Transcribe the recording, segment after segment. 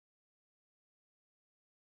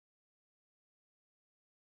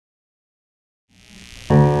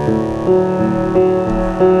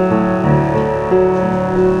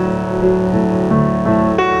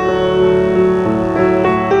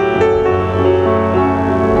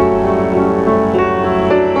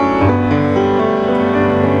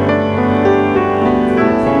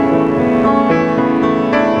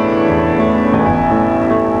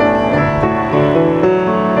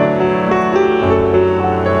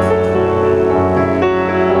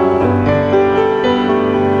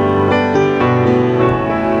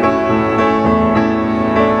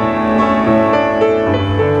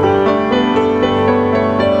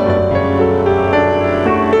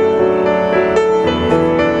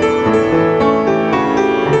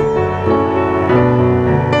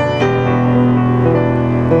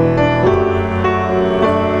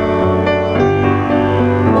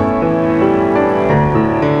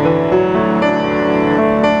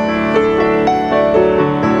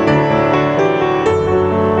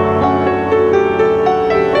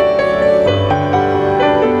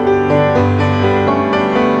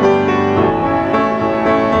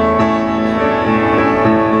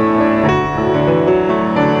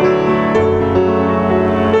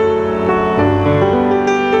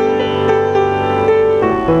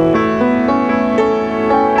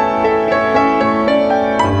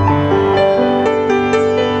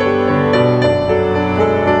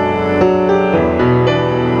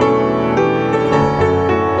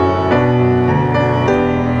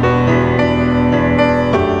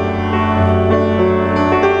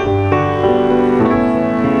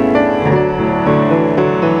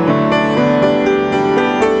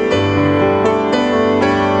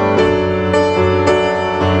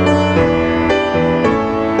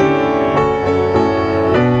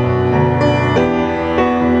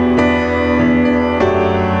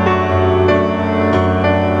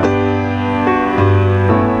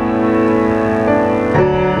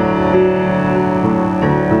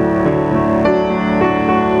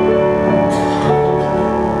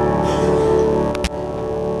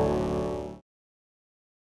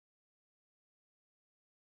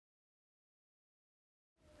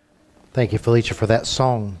Thank you, Felicia, for that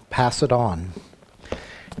song, Pass It On.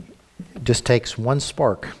 It just takes one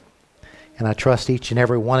spark. And I trust each and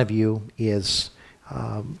every one of you is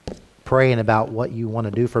praying about what you want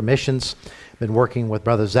to do for missions. Been working with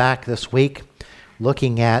Brother Zach this week,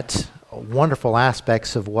 looking at wonderful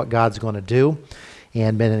aspects of what God's going to do,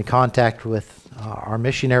 and been in contact with our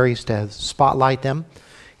missionaries to spotlight them.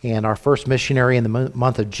 And our first missionary in the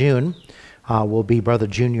month of June will be Brother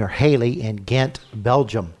Junior Haley in Ghent,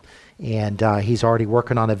 Belgium. And he's already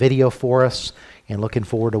working on a video for us and looking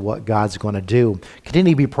forward to what God's going to do.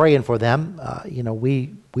 Continue to be praying for them. We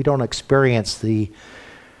don't experience the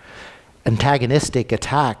antagonistic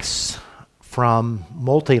attacks from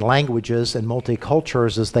multi-languages and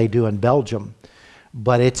multicultures as they do in Belgium.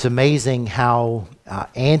 But it's amazing how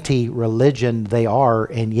anti-religion they are,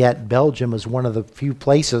 and yet Belgium is one of the few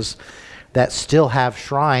places that still have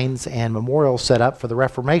shrines and memorials set up for the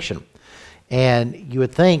Reformation. And you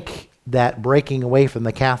would think that breaking away from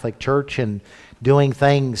the Catholic Church and doing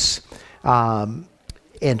things and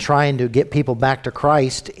trying to get people back to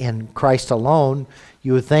Christ and Christ alone,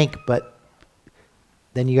 you would think, but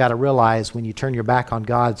then you got to realize when you turn your back on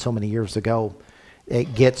God so many years ago,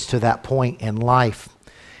 it gets to that point in life.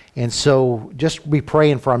 And so just be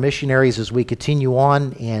praying for our missionaries as we continue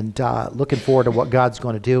on, and looking forward to what God's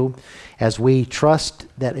going to do, as we trust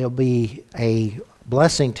that it'll be a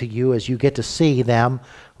blessing to you as you get to see them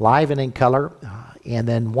live and in color. And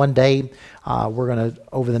then one day, we're going to,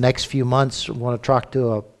 over the next few months, want to talk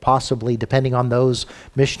to possibly, depending on those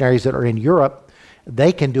missionaries that are in Europe,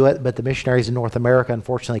 they can do it, but the missionaries in North America,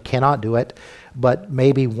 unfortunately, cannot do it. But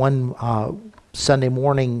maybe one Sunday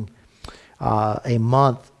morning a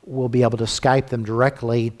month, we'll be able to Skype them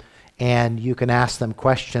directly, and you can ask them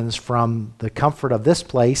questions from the comfort of this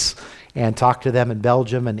place and talk to them in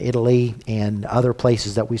Belgium and Italy and other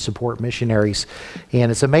places that we support missionaries.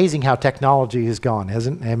 And it's amazing how technology has gone,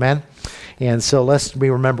 isn't it? Amen? And so let's be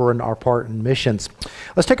remembering our part in missions.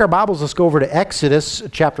 Let's take our Bibles. Let's go over to Exodus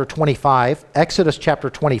chapter 25. Exodus chapter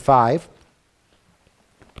 25.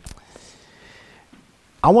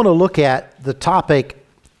 I want to look at the topic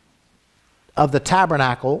of the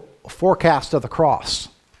tabernacle, forecast of the cross.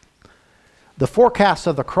 The forecast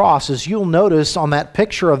of the cross, as you'll notice on that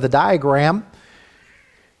picture of the diagram,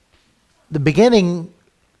 the beginning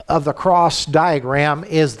of the cross diagram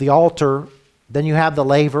is the altar, then you have the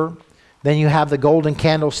laver, then you have the golden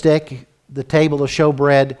candlestick, the table of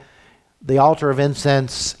showbread, the altar of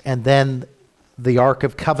incense, and then the Ark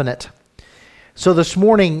of Covenant. So this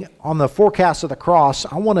morning on the forecast of the cross,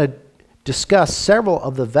 I want to discuss several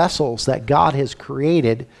of the vessels that God has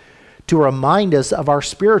created to remind us of our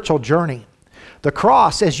spiritual journey. The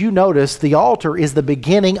cross, as you notice, the altar is the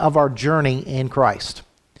beginning of our journey in Christ.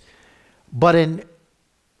 But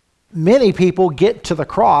many people get to the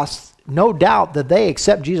cross, no doubt that they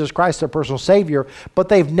accept Jesus Christ, their personal Savior, but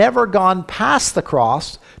they've never gone past the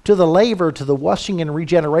cross to the laver, to the washing and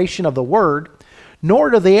regeneration of the Word, nor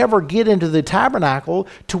do they ever get into the tabernacle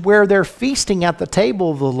to where they're feasting at the table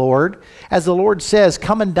of the Lord, as the Lord says,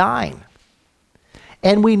 come and dine.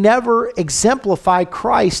 And we never exemplify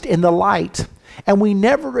Christ in the light, and we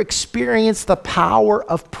never experience the power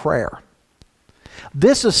of prayer.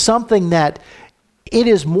 This is something that it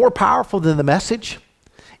is more powerful than the message.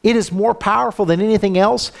 It is more powerful than anything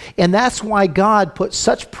else, and that's why God put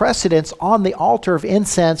such precedence on the altar of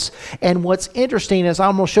incense. And what's interesting is,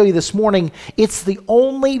 I'm going to show you this morning, it's the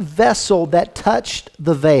only vessel that touched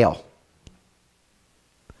the veil.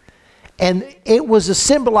 And it was a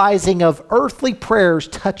symbolizing of earthly prayers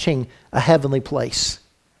touching a heavenly place.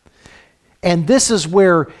 And this is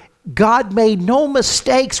where God made no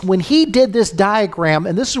mistakes when He did this diagram.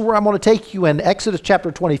 And this is where I'm going to take you in Exodus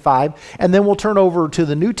chapter 25. And then we'll turn over to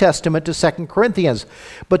the New Testament to 2 Corinthians.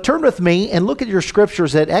 But turn with me and look at your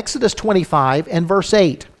scriptures at Exodus 25 and verse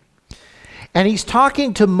 8. And He's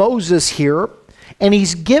talking to Moses here, and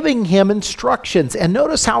He's giving him instructions. And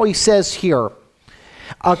notice how He says here,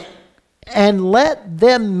 and let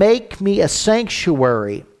them make me a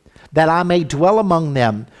sanctuary, that I may dwell among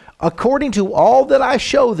them, according to all that I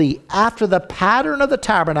show thee, after the pattern of the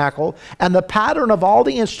tabernacle, and the pattern of all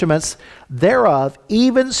the instruments thereof,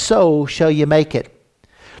 even so shall you make it.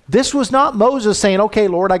 This was not Moses saying, okay,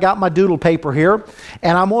 Lord, I got my doodle paper here,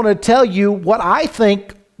 and I'm going to tell you what I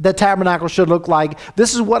think the tabernacle should look like.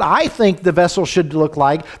 This is what I think the vessel should look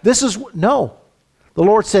like. No. The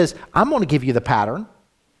Lord says, I'm going to give you the pattern.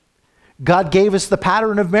 God gave us the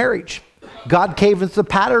pattern of marriage. God gave us the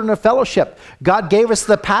pattern of fellowship. God gave us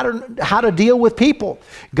the pattern how to deal with people.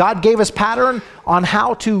 God gave us pattern on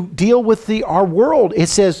how to deal with our world. It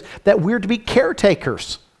says that we're to be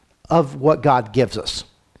caretakers of what God gives us.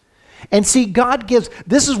 And see, God gives,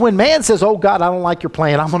 this is when man says, oh God, I don't like your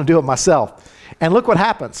plan. I'm going to do it myself. And look what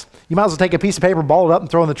happens. You might as well take a piece of paper, ball it up, and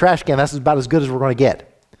throw it in the trash can. That's about as good as we're going to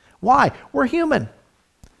get. Why? We're human.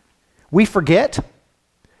 We forget.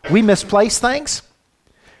 We misplace things.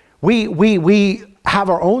 We have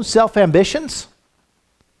our own self-ambitions.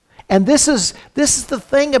 And this is the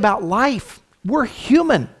thing about life. We're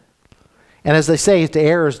human. And as they say, to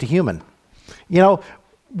err is to human. You know,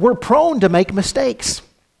 we're prone to make mistakes.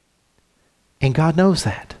 And God knows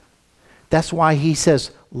that. That's why he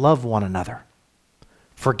says, love one another.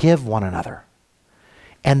 Forgive one another.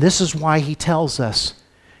 And this is why he tells us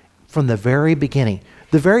from the very beginning,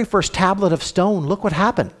 the very first tablet of stone, look what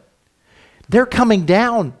happened. They're coming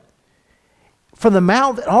down from the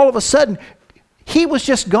mount, and all of a sudden, he was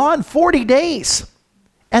just gone 40 days.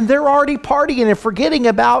 And they're already partying and forgetting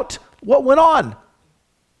about what went on.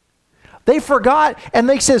 They forgot, and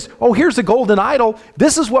they says, oh, here's the golden idol.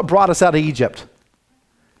 This is what brought us out of Egypt.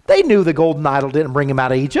 They knew the golden idol didn't bring him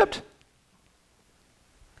out of Egypt.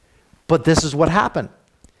 But this is what happened.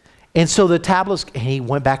 And so the tablets, and he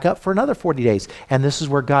went back up for another 40 days. And this is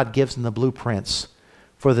where God gives them the blueprints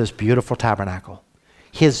for this beautiful tabernacle,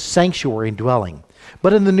 his sanctuary and dwelling.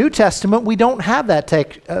 But in the New Testament, we don't have that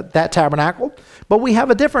tabernacle, but we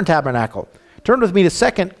have a different tabernacle. Turn with me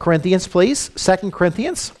to 2 Corinthians, please. 2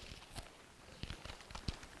 Corinthians.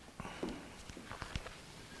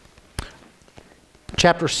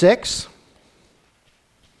 Chapter 6.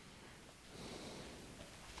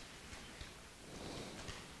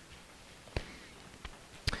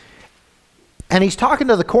 And he's talking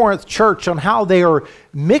to the Corinth church on how they are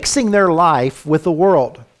mixing their life with the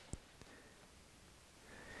world.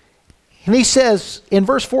 And he says in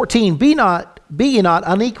verse 14, Be ye not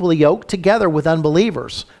unequally yoked together with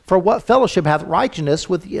unbelievers. For what fellowship hath righteousness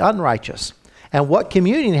with the unrighteous? And what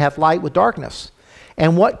communion hath light with darkness?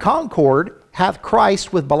 And what concord hath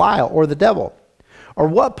Christ with Belial, or the devil? Or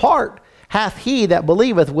what part hath he that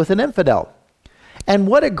believeth with an infidel? And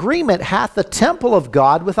what agreement hath the temple of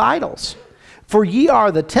God with idols? For ye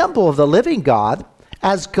are the temple of the living God,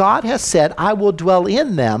 as God has said, I will dwell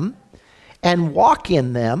in them and walk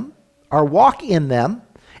in them,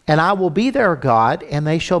 and I will be their God, and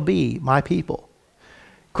they shall be my people.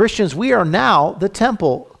 Christians, we are now the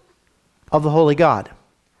temple of the Holy God.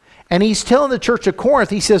 And he's telling the church of Corinth,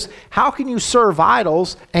 he says, how can you serve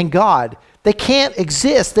idols and God? They can't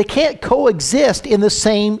exist. They can't coexist in the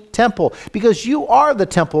same temple, because you are the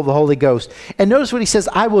temple of the Holy Ghost. And notice what he says,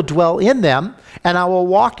 I will dwell in them, and I will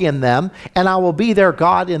walk in them, and I will be their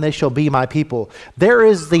God, and they shall be my people. There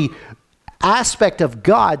is the aspect of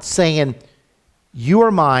God saying, you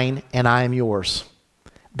are mine, and I am yours.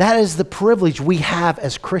 That is the privilege we have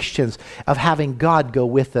as Christians of having God go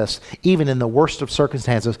with us, even in the worst of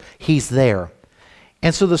circumstances. He's there.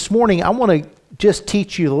 And so this morning, I want to just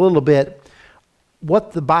teach you a little bit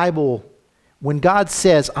what the Bible, when God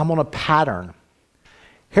says, I'm on a pattern.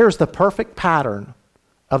 Here's the perfect pattern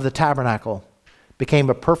of the tabernacle. Became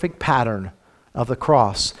a perfect pattern of the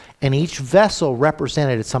cross. And each vessel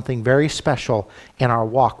represented something very special in our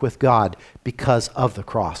walk with God because of the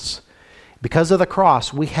cross. Because of the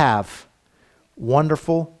cross, we have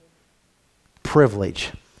wonderful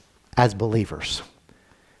privilege as believers.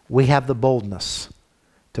 We have the boldness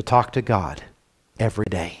to talk to God every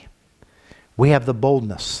day. We have the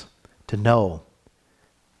boldness to know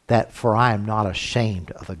that for I am not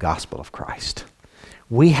ashamed of the gospel of Christ.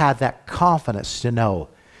 We have that confidence to know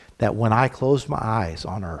that when I close my eyes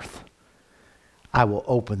on earth, I will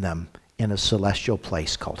open them in a celestial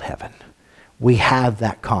place called heaven. We have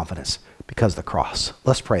that confidence because of the cross.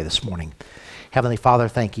 Let's pray this morning. Heavenly Father,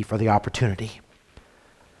 thank you for the opportunity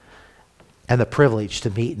and the privilege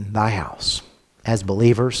to meet in thy house as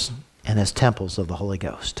believers and as temples of the Holy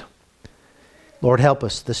Ghost. Lord, help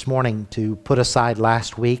us this morning to put aside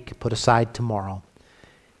last week, put aside tomorrow,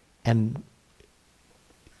 and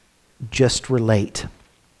just relate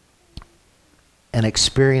and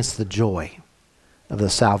experience the joy of the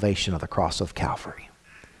salvation of the cross of Calvary.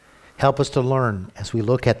 Help us to learn as we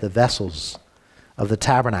look at the vessels of the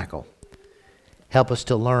tabernacle. Help us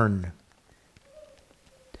to learn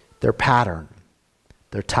their pattern,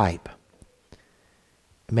 their type.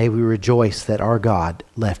 May we rejoice that our God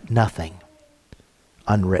left nothing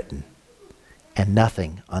unwritten and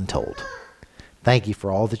nothing untold. Thank you for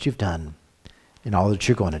all that you've done and all that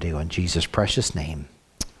you're going to do. In Jesus' precious name,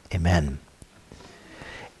 amen.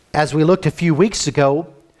 As we looked a few weeks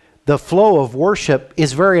ago, the flow of worship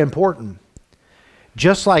is very important.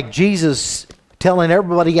 Just like Jesus telling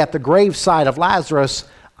everybody at the graveside of Lazarus,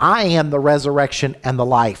 I am the resurrection and the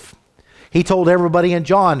life. He told everybody in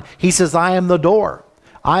John, he says, I am the door.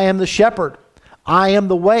 I am the shepherd. I am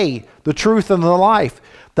the way, the truth, and the life.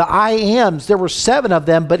 The I ams, there were 7 of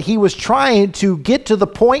them, but he was trying to get to the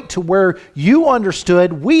point to where you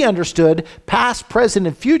understood, we understood, past, present,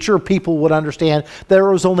 and future people would understand there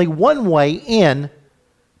was only one way in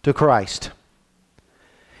to Christ.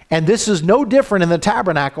 And this is no different in the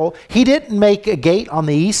tabernacle. He didn't make a gate on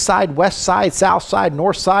the east side, west side, south side,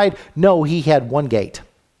 north side. No, he had one gate.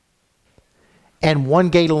 And one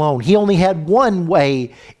gate alone. He only had one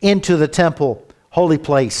way into the temple, holy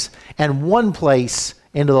place, and one place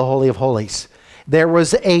into the Holy of Holies. There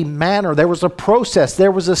was a manner, there was a process,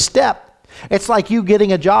 there was a step. It's like you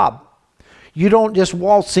getting a job. You don't just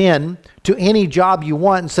waltz in to any job you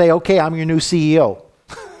want and say, okay, I'm your new CEO.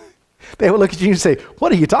 They would look at you and say,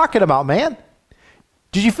 what are you talking about, man?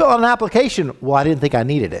 Did you fill out an application? Well, I didn't think I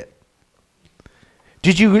needed it.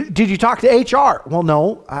 Did you talk to HR? Well,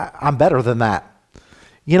 no, I'm better than that.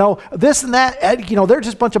 You know, this and that, you know, they're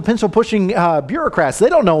just a bunch of pencil-pushing bureaucrats. They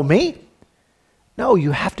don't know me. No,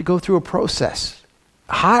 you have to go through a process,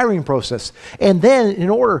 a hiring process. And then in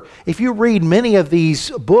order, if you read many of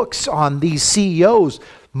these books on these CEOs,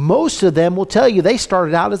 most of them will tell you they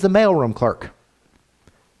started out as a mailroom clerk.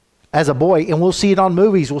 As a boy, and we'll see it on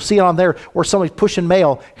movies, we'll see it on there where somebody's pushing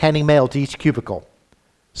mail, handing mail to each cubicle.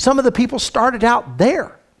 Some of the people started out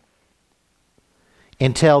there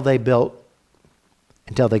until they got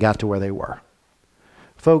to where they were.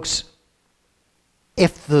 Folks,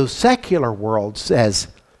 if the secular world says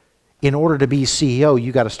in order to be CEO,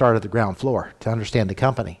 you got to start at the ground floor to understand the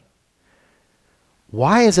company,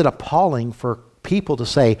 why is it appalling for people to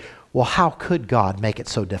say, well, how could God make it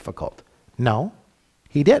so difficult? No,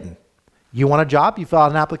 he didn't. You want a job? You fill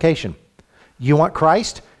out an application. You want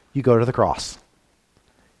Christ? You go to the cross.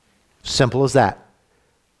 Simple as that.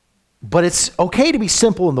 But it's okay to be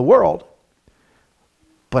simple in the world.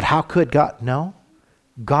 But how could God? No.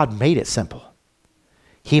 God made it simple.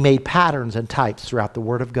 He made patterns and types throughout the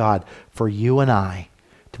Word of God for you and I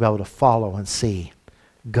to be able to follow and see.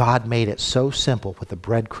 God made it so simple with the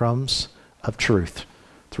breadcrumbs of truth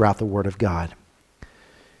throughout the Word of God.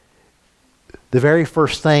 The very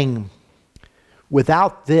first thing,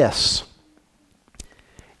 without this,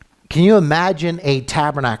 can you imagine a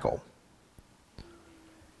tabernacle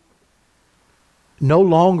no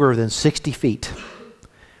longer than 60 feet,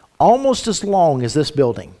 almost as long as this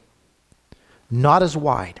building, not as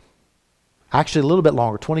wide, actually a little bit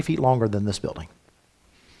longer, 20 feet longer than this building,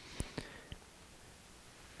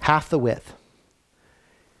 half the width,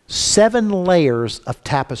 7 layers of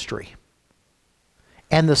tapestry,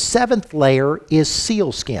 and the 7th layer is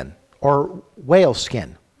seal skin or whale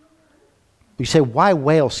skin. You say, why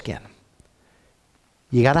whale skin?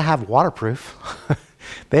 You got to have waterproof.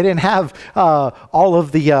 They didn't have all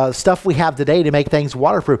of the stuff we have today to make things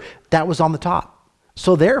waterproof. That was on the top.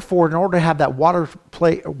 So therefore, in order to have that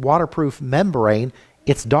waterproof membrane,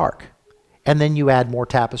 it's dark. And then you add more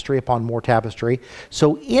tapestry upon more tapestry.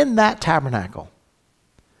 So in that tabernacle,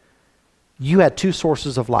 you had 2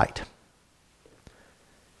 sources of light.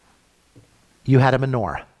 You had a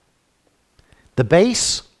menorah. The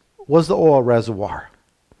base was the oil reservoir,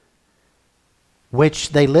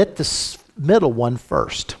 which they lit the middle one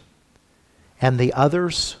first, and the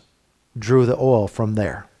others drew the oil from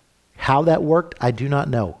there. How that worked, I do not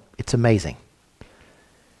know. It's amazing.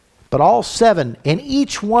 But all 7, and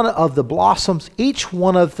each one of the blossoms, each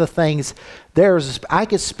one of the things, I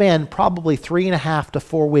could spend probably 3.5 to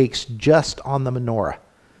 4 weeks just on the menorah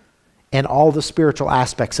and all the spiritual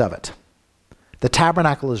aspects of it. The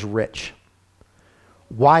tabernacle is rich.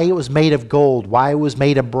 Why it was made of gold, why it was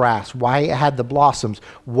made of brass, why it had the blossoms,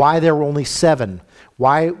 why there were only 7,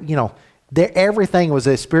 why, everything was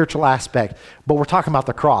a spiritual aspect. But we're talking about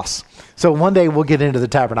the cross. So one day we'll get into the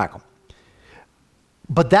tabernacle.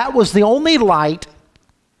 But that was the only light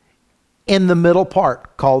in the middle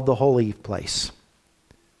part called the holy place.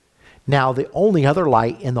 Now the only other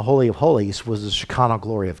light in the Holy of Holies was the Shekinah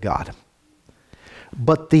glory of God.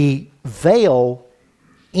 But the veil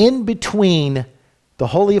in between the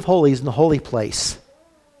Holy of Holies and the holy place,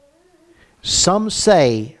 some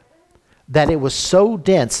say that it was so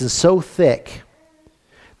dense and so thick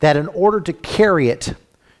that in order to carry it,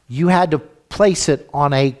 you had to place it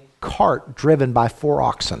on a cart driven by 4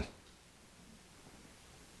 oxen.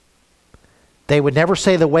 They would never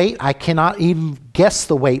say the weight. I cannot even guess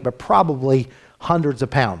the weight, but probably hundreds of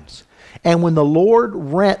pounds. And when the Lord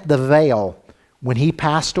rent the veil, when he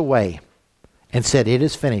passed away and said, it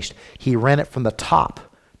is finished, he rent it from the top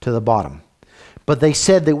to the bottom. But they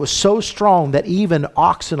said that it was so strong that even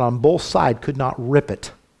oxen on both sides could not rip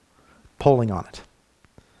it, pulling on it.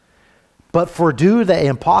 But for do the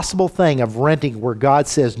impossible thing of renting where God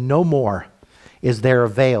says no more is there a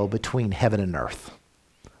veil between heaven and earth.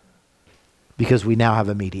 Because we now have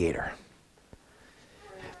a mediator.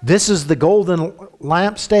 This is the golden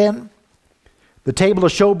lampstand. The table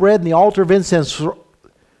of showbread and the altar of incense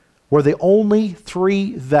were the only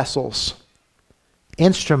three vessels,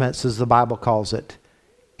 instruments as the Bible calls it,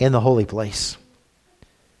 in the holy place.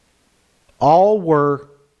 All were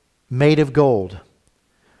made of gold.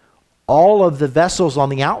 All of the vessels on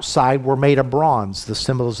the outside were made of bronze, the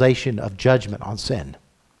symbolization of judgment on sin.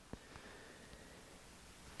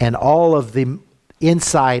 And all of the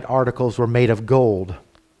inside articles were made of gold.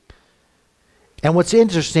 And what's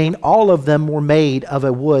interesting, all of them were made of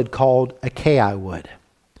a wood called acacia wood.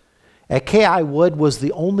 Acacia wood was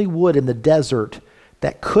the only wood in the desert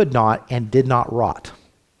that could not and did not rot.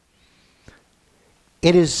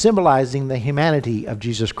 It is symbolizing the humanity of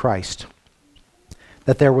Jesus Christ,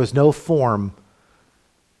 that there was no form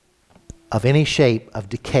of any shape of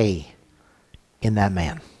decay in that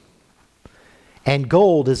man. And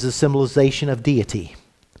gold is a symbolization of deity,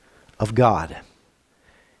 of God.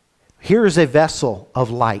 Here is a vessel of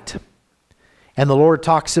light. And the Lord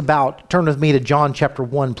talks about, turn with me to John chapter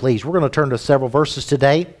 1, please. We're going to turn to several verses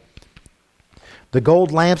today. The gold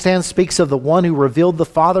lampstand speaks of the one who revealed the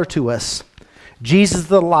Father to us. Jesus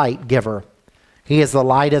the light giver. He is the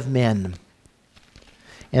light of men.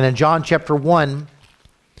 And in John chapter 1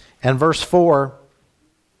 and verse 4,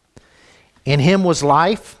 in him was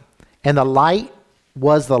life, and the light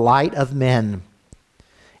was the light of men.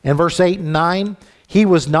 In verse 8 and 9, he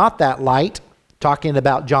was not that light, talking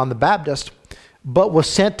about John the Baptist, but was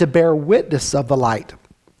sent to bear witness of the light.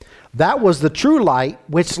 That was the true light,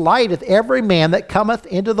 which lighteth every man that cometh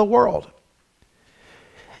into the world.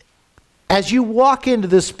 As you walk into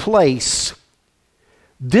this place,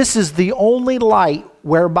 this is the only light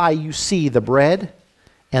whereby you see the bread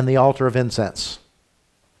and the altar of incense.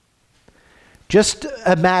 Just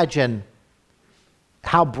imagine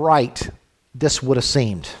how bright this would have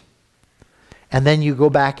seemed. And then you go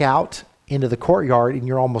back out into the courtyard and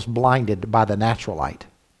you're almost blinded by the natural light.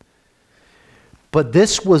 But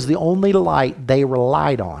this was the only light they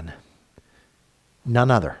relied on. None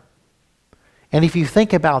other. And if you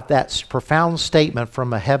think about that profound statement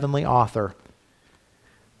from a heavenly author,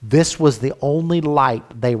 this was the only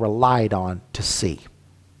light they relied on to see.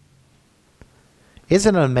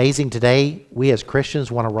 Isn't it amazing today we as Christians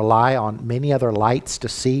want to rely on many other lights to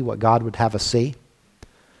see what God would have us see,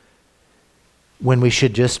 when we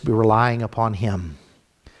should just be relying upon Him?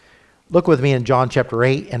 Look with me in John chapter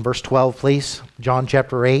 8 and verse 12, please. John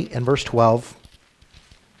chapter 8 and verse 12.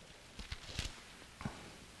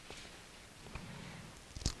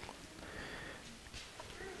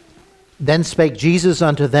 Then spake Jesus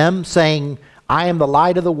unto them, saying, I am the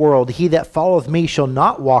light of the world. He that followeth me shall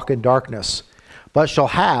not walk in darkness, but shall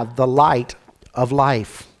have the light of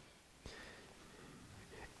life.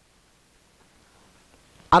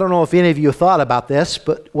 I don't know if any of you thought about this,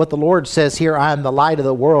 but what the Lord says here, I am the light of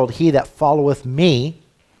the world. He that followeth me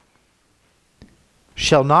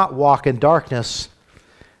shall not walk in darkness,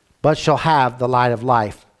 but shall have the light of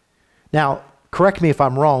life. Now, correct me if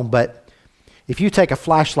I'm wrong, but if you take a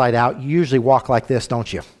flashlight out, you usually walk like this,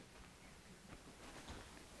 don't you?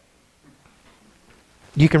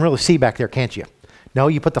 You can really see back there, can't you? No,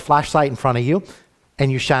 you put the flashlight in front of you, and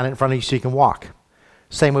you shine it in front of you so you can walk.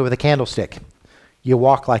 Same way with a candlestick. You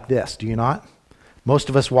walk like this, do you not? Most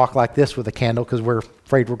of us walk like this with a candle because we're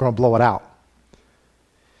afraid we're going to blow it out.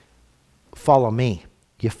 Follow me.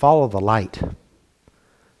 You follow the light.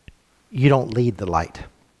 You don't lead the light.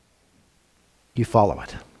 You follow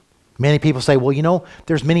it. Many people say, well, you know,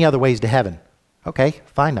 there's many other ways to heaven. Okay,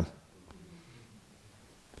 find them.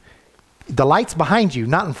 The light's behind you,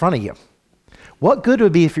 not in front of you. What good would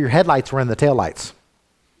it be if your headlights were in the taillights?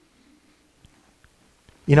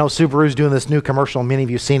 You know, Subaru's doing this new commercial. Many of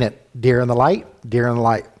you have seen it. Deer in the light, deer in the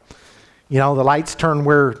light. You know, the lights turn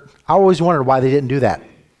where... I always wondered why they didn't do that.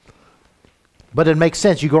 But it makes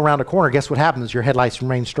sense. You go around a corner, guess what happens? Your headlights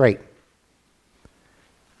remain straight.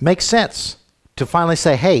 Makes sense to finally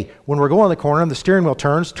say, hey, when we're going the corner and the steering wheel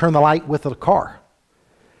turns, turn the light with the car.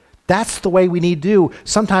 That's the way we need to do.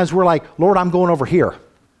 Sometimes we're like, Lord, I'm going over here.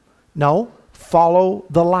 No, follow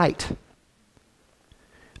the light.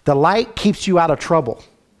 The light keeps you out of trouble.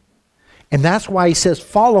 And that's why he says,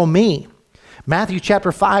 follow me. Matthew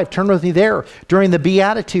chapter 5, turn with me there. During the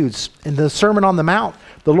Beatitudes in the Sermon on the Mount,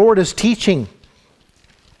 the Lord is teaching.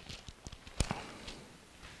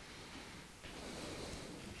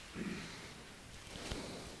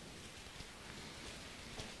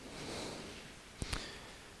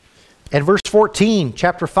 And verse 14,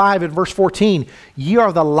 chapter 5 and verse 14, ye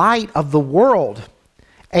are the light of the world.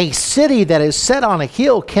 A city that is set on a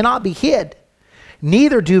hill cannot be hid.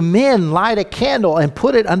 Neither do men light a candle and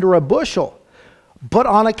put it under a bushel, but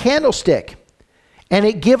on a candlestick, and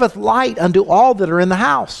it giveth light unto all that are in the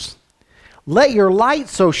house. Let your light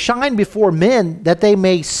so shine before men that they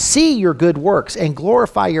may see your good works and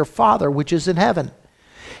glorify your Father which is in heaven.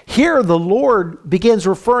 Here the Lord begins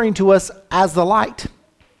referring to us as the light.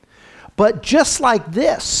 But just like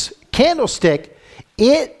this candlestick,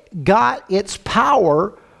 it got its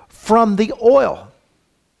power from the oil.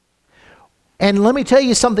 And let me tell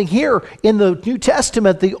you something here. In the New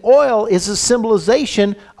Testament, the oil is a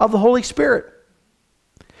symbolization of the Holy Spirit.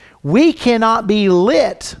 We cannot be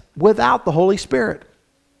lit without the Holy Spirit.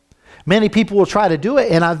 Many people will try to do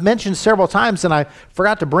it, and I've mentioned several times, and I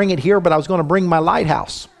forgot to bring it here, but I was going to bring my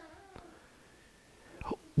lighthouse.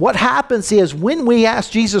 What happens is when we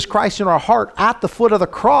ask Jesus Christ in our heart at the foot of the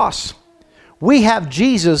cross, we have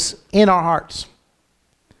Jesus in our hearts.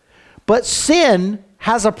 But sin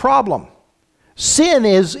has a problem. Sin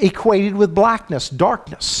is equated with blackness,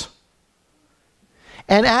 darkness.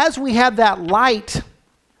 And as we have that light,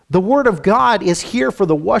 the Word of God is here for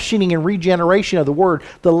the washing and regeneration of the Word.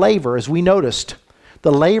 The laver, as we noticed,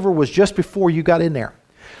 the laver was just before you got in there.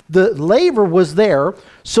 The laver was there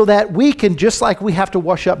so that we can, just like we have to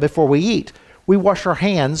wash up before we eat, we wash our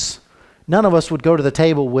hands. None of us would go to the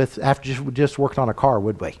table with after just worked on a car,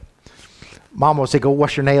 would we? Mom would say, go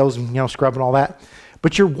wash your nails and scrub and all that.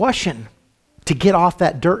 But you're washing to get off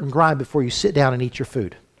that dirt and grime before you sit down and eat your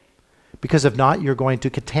food. Because if not, you're going to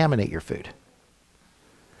contaminate your food.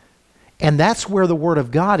 And that's where the Word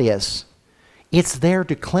of God is. It's there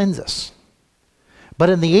to cleanse us. But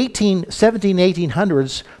in the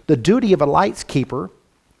 1800s, the duty of a lights keeper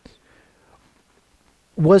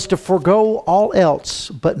was to forego all else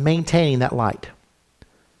but maintaining that light.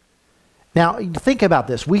 Now, think about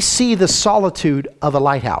this. We see the solitude of a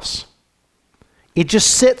lighthouse. It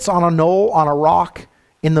just sits on a knoll, on a rock,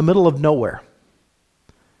 in the middle of nowhere.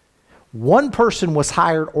 One person was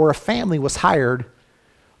hired, or a family was hired,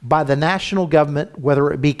 by the national government, whether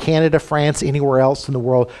it be Canada, France, anywhere else in the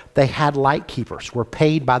world. They had light keepers, were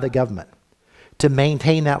paid by the government to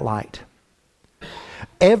maintain that light.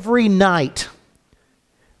 Every night,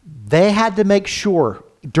 they had to make sure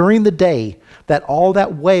during the day that all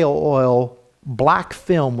that whale oil, black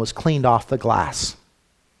film, was cleaned off the glass.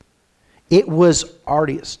 It was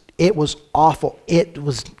arduous. It was awful.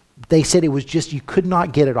 They said it was just, you could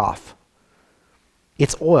not get it off.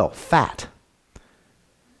 It's oil, fat.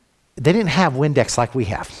 They didn't have Windex like we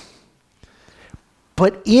have.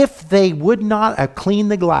 But if they would not have cleaned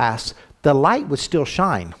the glass, the light would still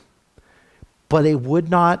shine, but it would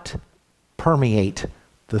not permeate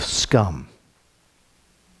the scum.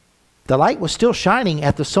 The light was still shining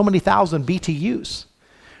at the so many thousand BTUs,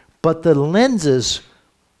 but the lenses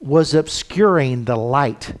was obscuring the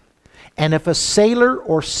light. And if a sailor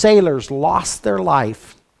or sailors lost their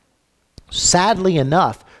life, sadly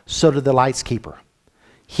enough, so did the lights keeper.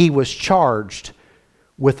 He was charged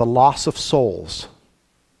with the loss of souls.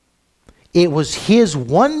 It was his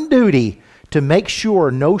one duty to make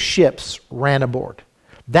sure no ships ran aboard.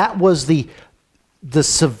 That was the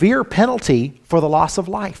severe penalty for the loss of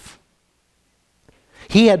life.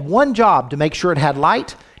 He had one job, to make sure it had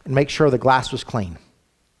light and make sure the glass was clean.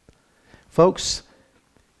 Folks,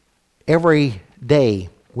 every day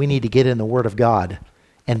we need to get in the Word of God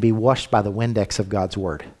and be washed by the Windex of God's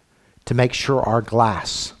Word to make sure our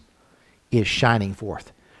glass is shining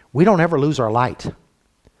forth. We don't ever lose our light.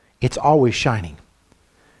 It's always shining.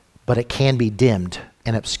 But it can be dimmed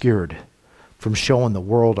and obscured from showing the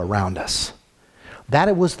world around us.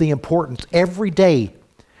 That was the importance. Every day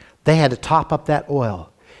they had to top up that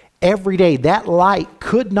oil. Every day that light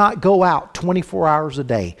could not go out 24 hours a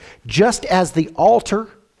day. Just as the altar,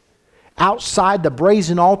 outside the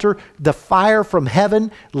brazen altar, the fire from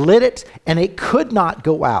heaven lit it and it could not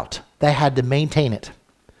go out. They had to maintain it.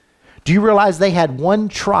 Do you realize they had one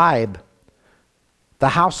tribe, the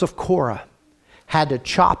house of Korah, had to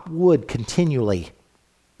chop wood continually?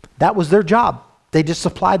 That was their job. They just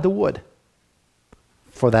supplied the wood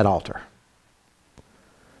for that altar.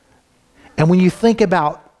 And when you think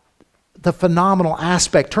about the phenomenal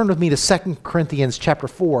aspect, turn with me to 2 Corinthians chapter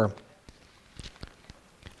 4.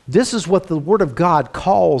 This is what the Word of God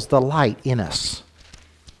calls the light in us.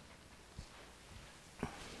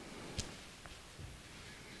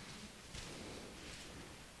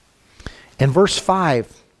 In verse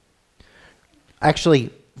 5, actually,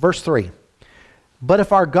 verse 3, but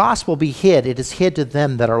if our gospel be hid, it is hid to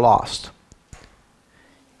them that are lost.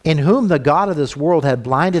 in whom the God of this world had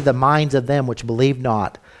blinded the minds of them which believe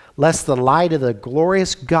not, lest the light of the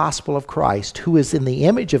glorious gospel of Christ, who is in the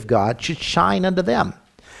image of God, should shine unto them.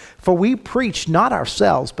 For we preach not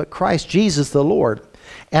ourselves, but Christ Jesus the Lord,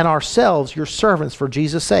 and ourselves your servants for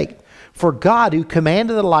Jesus' sake. For God, who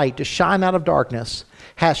commanded the light to shine out of darkness,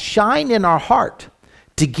 has shined in our heart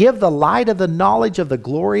to give the light of the knowledge of the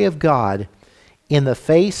glory of God in the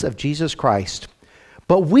face of Jesus Christ.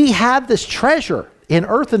 But we have this treasure in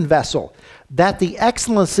earthen vessel, that the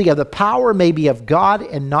excellency of the power may be of God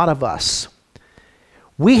and not of us.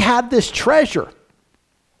 We have this treasure.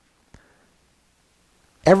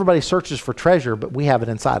 Everybody searches for treasure, but we have it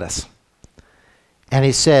inside us. And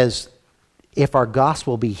he says, if our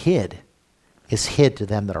gospel be hid, it's hid to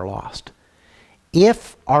them that are lost.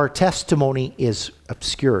 If our testimony is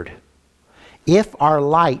obscured, if our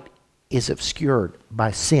light is obscured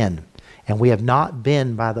by sin, and we have not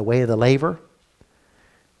been by the way of the laver,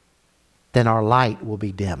 then our light will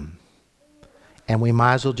be dim. And we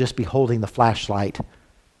might as well just be holding the flashlight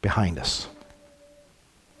behind us.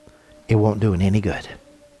 It won't do it any good.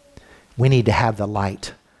 We need to have the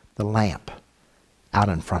light, the lamp, out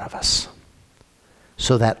in front of us,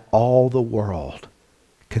 so that all the world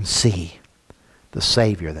can see the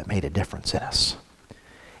Savior that made a difference in us.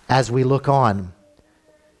 As we look on,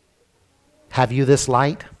 have you this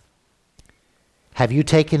light? Have you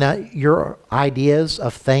taken your ideas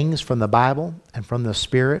of things from the Bible and from the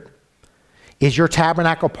Spirit? Is your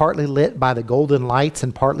tabernacle partly lit by the golden lights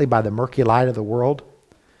and partly by the murky light of the world?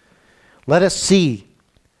 Let us see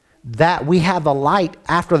that we have the light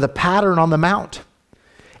after the pattern on the mount.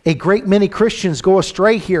 A great many Christians go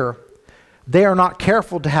astray here. They are not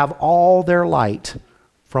careful to have all their light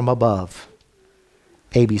from above.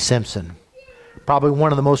 A.B. Simpson. Probably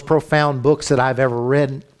one of the most profound books that I've ever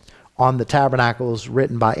read on the tabernacle is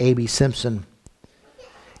written by A.B. Simpson.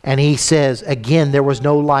 And he says, again, there was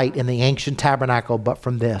no light in the ancient tabernacle but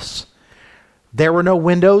from this. There were no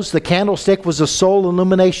windows. The candlestick was the sole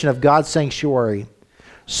illumination of God's sanctuary.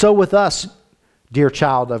 So with us, dear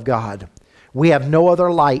child of God, we have no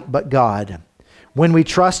other light but God. When we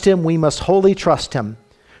trust Him, we must wholly trust Him.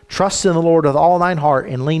 Trust in the Lord with all thine heart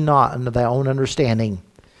and lean not unto thy own understanding.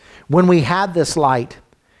 When we have this light,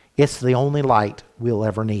 it's the only light we'll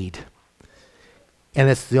ever need. And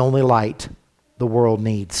it's the only light the world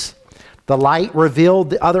needs. The light revealed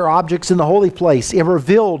the other objects in the holy place. It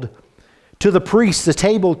revealed to the priest the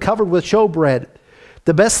table covered with showbread.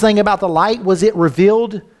 The best thing about the light was it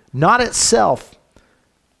revealed not itself,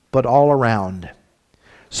 but all around.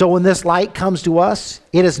 So when this light comes to us,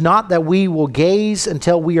 it is not that we will gaze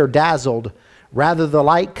until we are dazzled. Rather, the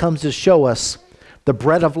light comes to show us the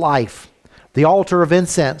bread of life, the altar of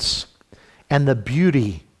incense, and the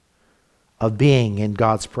beauty of being in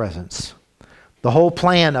God's presence. The whole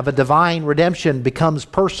plan of a divine redemption becomes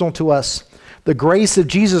personal to us. The grace of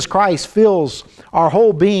Jesus Christ fills our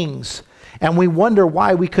whole beings, and we wonder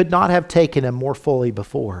why we could not have taken Him more fully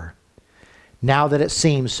before. Now that it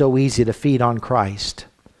seems so easy to feed on Christ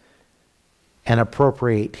and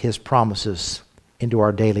appropriate His promises into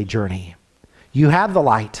our daily journey. You have the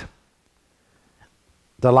light.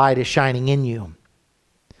 The light is shining in you.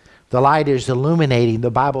 The light is illuminating.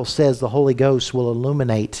 The Bible says the Holy Ghost will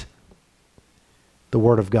illuminate the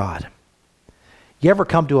Word of God. You ever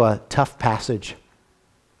come to a tough passage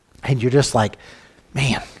and you're just like,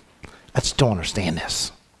 man, I just don't understand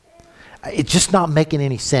this. It's just not making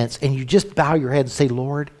any sense. And you just bow your head and say,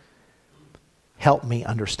 Lord, help me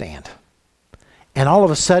understand. And all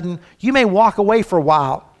of a sudden, you may walk away for a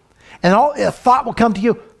while and a thought will come to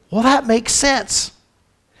you, well, that makes sense.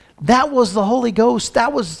 That was the Holy Ghost.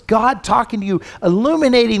 That was God talking to you,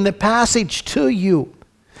 illuminating the passage to you,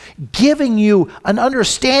 giving you an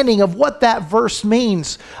understanding of what that verse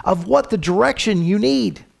means, of what the direction you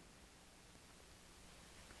need.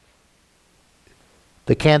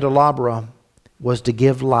 The candelabra was to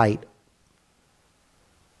give light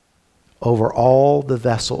over all the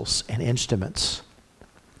vessels and instruments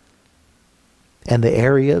and the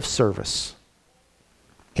area of service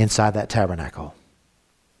inside that tabernacle.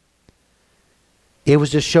 It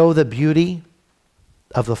was to show the beauty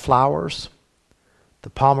of the flowers,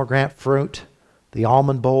 the pomegranate fruit, the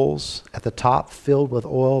almond bowls at the top filled with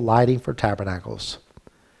oil lighting for tabernacles.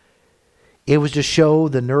 It was to show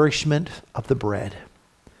the nourishment of the bread.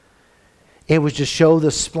 It was to show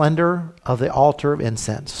the splendor of the altar of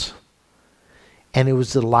incense. And it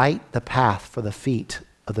was to light the path for the feet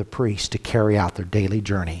of the priests to carry out their daily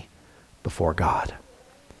journey before God.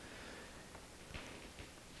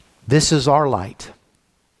 This is our light,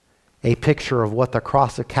 a picture of what the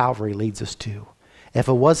cross of Calvary leads us to, If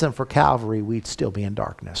it wasn't for Calvary, we'd still be in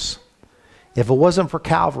darkness. If it wasn't for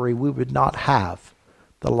Calvary, we would not have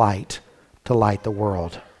the light to light the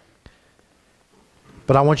world.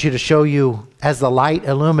 But I want you to show you, as the light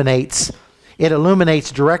illuminates, it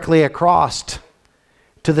illuminates directly across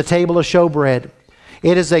to the table of showbread.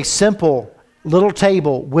 It is a simple little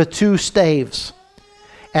table with 2 staves,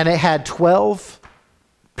 and it had 12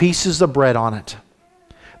 pieces of bread on it.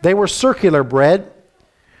 They were circular bread.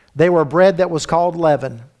 They were bread that was called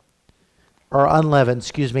leaven, or unleavened,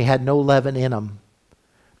 had no leaven in them.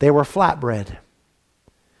 They were flatbread.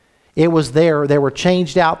 It was there. They were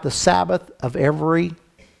changed out the Sabbath of every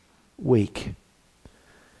week,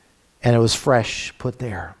 and it was fresh put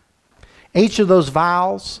there. Each of those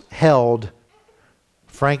vials held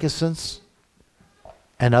frankincense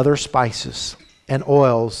and other spices and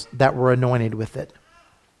oils that were anointed with it.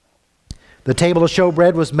 The table of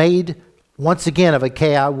showbread was made once again of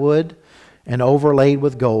acacia wood and overlaid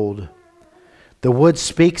with gold. The wood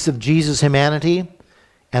speaks of Jesus' humanity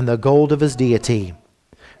and the gold of his deity.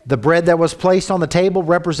 The bread that was placed on the table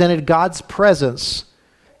represented God's presence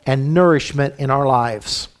and nourishment in our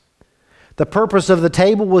lives. The purpose of the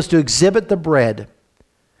table was to exhibit the bread.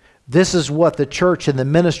 This is what the church and the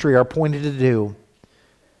ministry are appointed to do.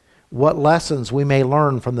 What lessons we may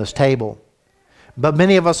learn from this table. But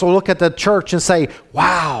many of us will look at the church and say,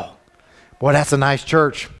 wow, boy, that's a nice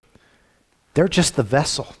church. They're just the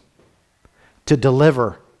vessel to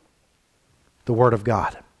deliver the Word of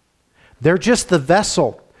God. They're just the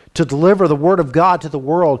vessel to deliver the Word of God to the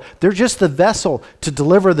world. They're just the vessel to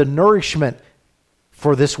deliver the nourishment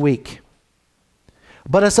for this week.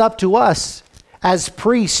 But it's up to us as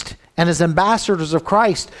priests and as ambassadors of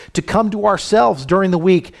Christ to come to ourselves during the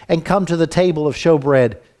week and come to the table of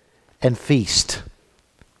showbread and feast.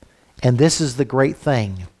 And this is the great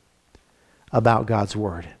thing about God's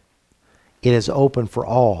Word. It is open for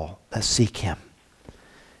all that seek Him.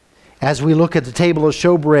 As we look at the table of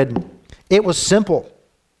showbread, it was simple.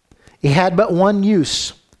 It had but one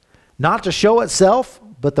use, not to show itself,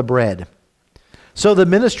 but the bread. So the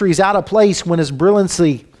ministry is out of place when its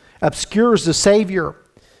brilliancy obscures the Savior.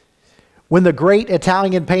 When the great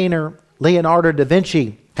Italian painter Leonardo da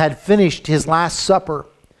Vinci had finished his Last Supper,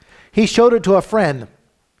 he showed it to a friend,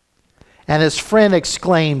 and his friend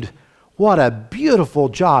exclaimed, "What a beautiful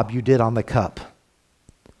job you did on the cup."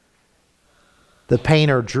 The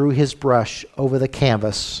painter drew his brush over the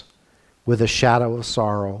canvas with a shadow of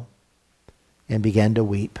sorrow and began to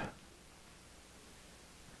weep.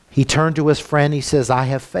 He turned to his friend. He says, "I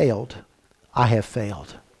have failed. I have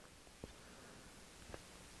failed."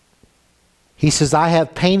 He says, "I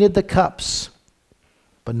have painted the cups,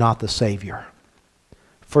 but not the Savior.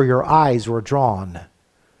 For your eyes were drawn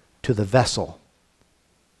to the vessel,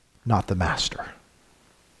 not the master."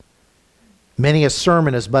 Many a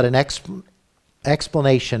sermon is but an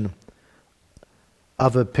explanation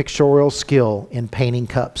of a pictorial skill in painting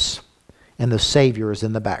cups, and the Savior is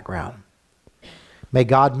in the background. May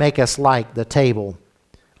God make us like the table,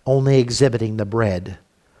 only exhibiting the bread,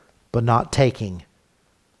 but not taking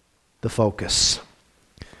the focus.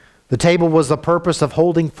 The table was the purpose of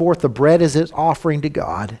holding forth the bread as its offering to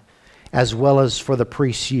God, as well as for the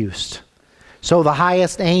priest's use. So the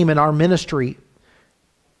highest aim in our ministry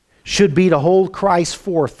should be to hold Christ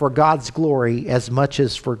forth for God's glory as much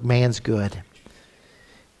as for man's good.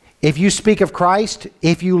 If you speak of Christ,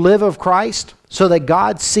 if you live of Christ, so that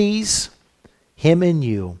God sees Him in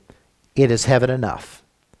you, it is heaven enough,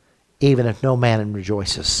 even if no man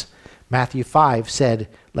rejoices. Matthew 5 said,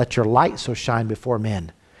 "Let your light so shine before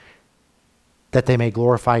men, that they may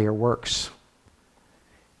glorify your works,"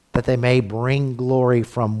 that they may bring glory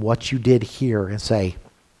from what you did here and say,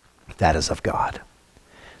 that is of God.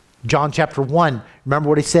 John chapter 1, remember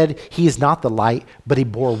what he said? He is not the light, but he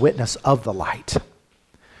bore witness of the light.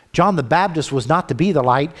 John the Baptist was not to be the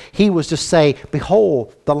light. He was to say,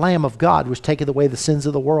 "Behold, the Lamb of God which taketh away the sins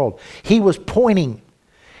of the world." He was pointing.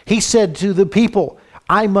 He said to the people,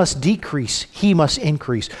 "I must decrease, He must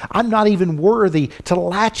increase. I'm not even worthy to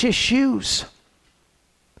latch His shoes."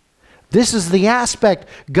 This is the aspect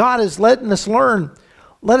God is letting us learn.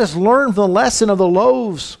 Let us learn from the lesson of the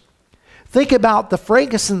loaves. Think about the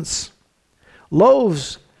frankincense.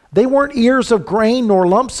 Loaves, they weren't ears of grain nor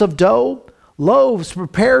lumps of dough. Loaves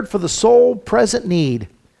prepared for the sole present need.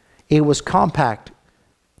 It was compact,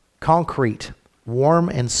 concrete, warm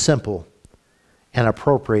and simple, and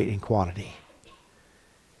appropriate in quantity.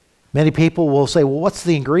 Many people will say, "Well, what's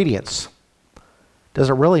the ingredients? Does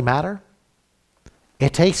it really matter?"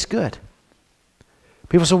 It tastes good.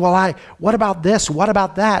 People say, "Well, what about this? What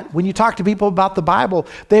about that?" When you talk to people about the Bible,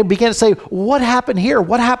 they begin to say, "What happened here?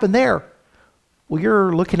 What happened there?" Well,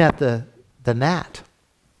 you're looking at the gnat.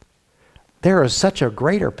 There is such a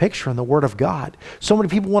greater picture in the Word of God. So many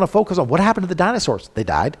people want to focus on what happened to the dinosaurs. They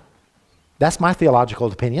died. That's my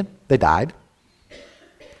theological opinion. They died.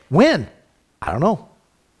 When? I don't know.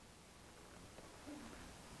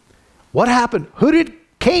 What happened? Who did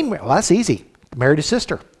Cain marry? Well, that's easy. Married his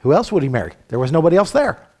sister. Who else would he marry? There was nobody else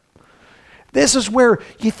there. This is where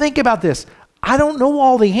you think about this. I don't know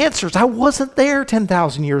all the answers. I wasn't there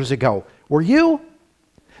 10,000 years ago. Were you?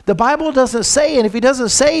 The Bible doesn't say, and if he doesn't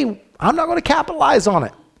say, I'm not going to capitalize on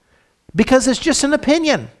it because it's just an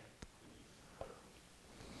opinion.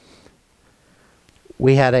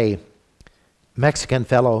 We had a Mexican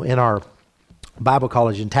fellow in our Bible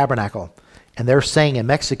college in Tabernacle, and their saying in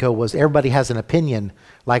Mexico was everybody has an opinion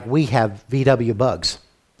like we have VW bugs.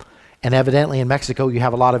 And evidently in Mexico you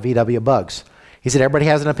have a lot of VW bugs. He said everybody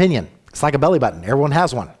has an opinion. It's like a belly button. Everyone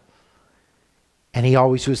has one. And he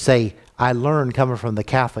always would say, I learned coming from the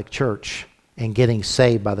Catholic Church and getting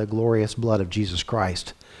saved by the glorious blood of Jesus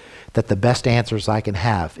Christ that the best answers I can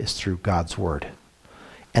have is through God's Word.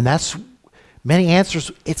 And that's many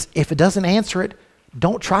answers. If it doesn't answer it,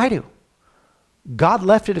 don't try to. God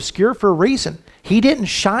left it obscure for a reason. He didn't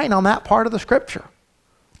shine on that part of the Scripture.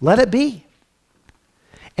 Let it be.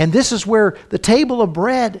 And this is where the table of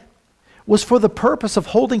bread was for the purpose of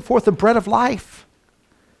holding forth the bread of life.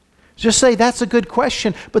 Just say, that's a good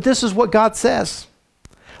question, but this is what God says.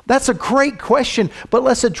 That's a great question, but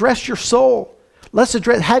let's address your soul. Let's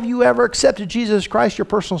address, have you ever accepted Jesus Christ, your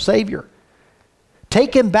personal Savior?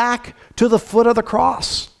 Take him back to the foot of the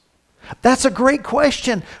cross. That's a great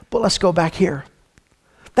question, but let's go back here.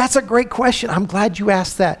 That's a great question. I'm glad you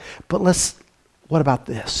asked that. But what about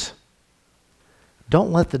this?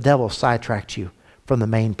 Don't let the devil sidetrack you from the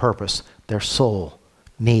main purpose. Their soul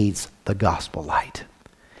needs the gospel light.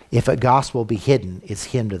 If a gospel be hidden, it's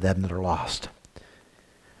hidden to them that are lost.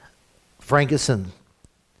 Frankincense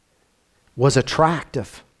was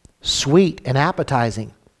attractive, sweet, and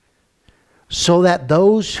appetizing, so that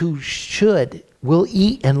those who should will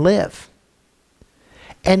eat and live.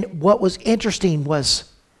 And what was interesting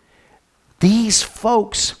was these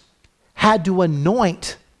folks had to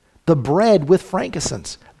anoint the bread with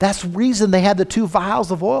frankincense. That's the reason they had the 2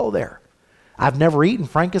 vials of oil there. I've never eaten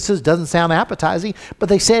frankincense. Doesn't sound appetizing, but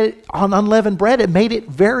they said on unleavened bread, it made it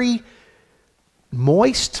very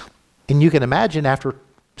moist. And you can imagine after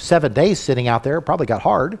 7 days sitting out there, it probably got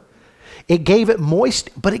hard. It gave it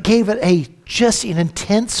moist, but it gave it just an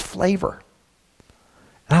intense flavor.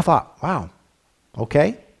 And I thought, wow,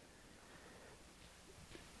 okay.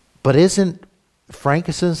 But isn't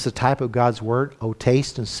frankincense the type of God's word? Oh,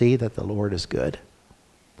 taste and see that the Lord is good.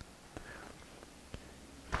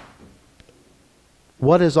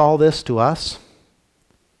 What is all this to us?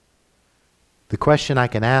 The question I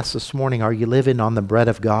can ask this morning, are you living on the bread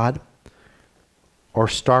of God or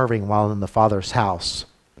starving while in the Father's house?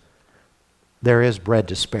 There is bread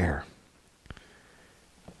to spare.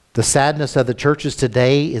 The sadness of the churches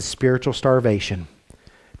today is spiritual starvation.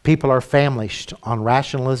 People are famished on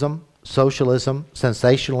rationalism, socialism,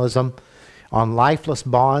 sensationalism, on lifeless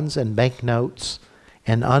bonds and banknotes,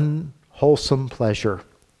 and unwholesome pleasure.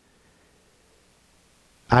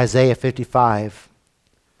 Isaiah 55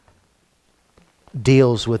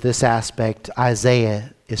 deals with this aspect.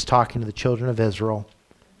 Isaiah is talking to the children of Israel.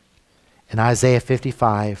 In Isaiah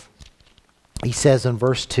 55, he says in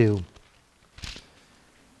verse 2,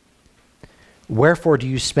 wherefore do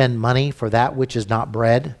you spend money for that which is not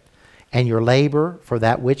bread, and your labor for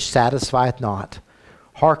that which satisfieth not?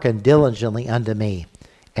 Hearken diligently unto me,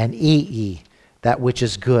 and eat ye that which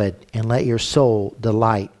is good, and let your soul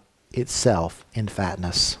delight itself in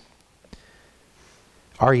fatness.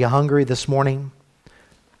 Are you hungry this morning?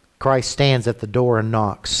 Christ stands at the door and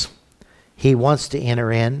knocks. He wants to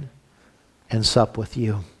enter in and sup with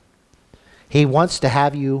you. He wants to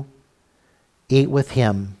have you eat with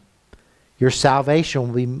him. Your salvation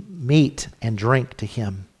will be meat and drink to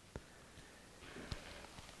him.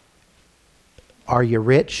 Are you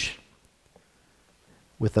rich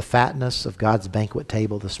with the fatness of God's banquet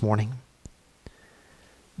table this morning?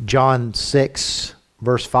 John 6,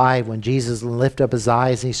 verse 5, when Jesus lifted up his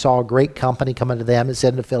eyes and he saw a great company come unto them, and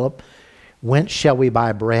said unto Philip, whence shall we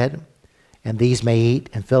buy bread, and these may eat?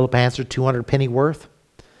 And Philip answered, 200 pennyworth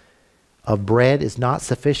of bread is not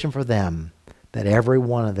sufficient for them, that every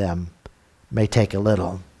one of them may take a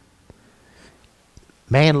little.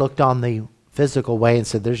 Man looked on the physical way and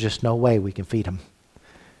said, there's just no way we can feed them.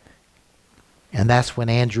 And that's when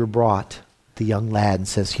Andrew brought the young lad and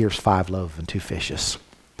says, here's 5 loaves and 2 fishes.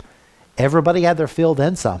 Everybody had their fill,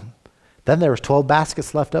 then some. Then there was 12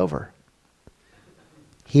 baskets left over.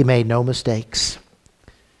 He made no mistakes.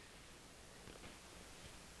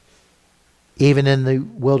 Even in the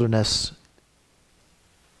wilderness,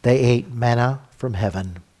 they ate manna from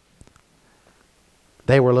heaven.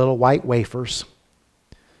 They were little white wafers.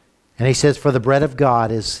 And he says, for the bread of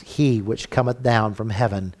God is he which cometh down from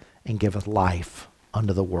heaven and giveth life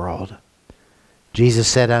unto the world. Jesus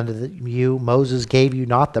said unto you, Moses gave you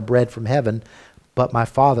not the bread from heaven, but my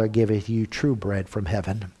Father giveth you true bread from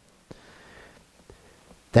heaven.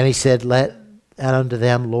 Then he said, let unto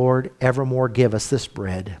them, Lord, evermore give us this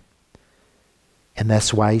bread. And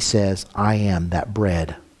that's why he says, I am that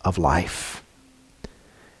bread of life.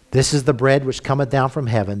 This is the bread which cometh down from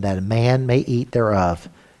heaven, that a man may eat thereof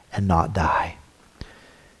and not die.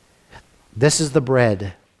 This is the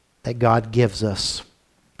bread that God gives us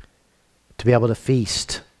to be able to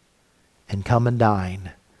feast and come and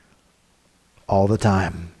dine all the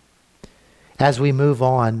time. As we move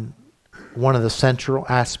on, one of the central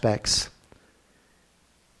aspects,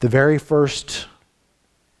 the very first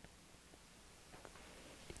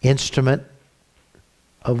instrument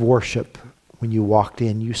of worship when you walked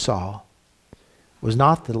in, you saw, was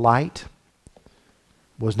not the light,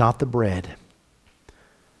 was not the bread,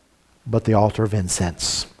 but the altar of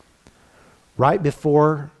incense. Right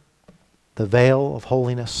before the veil of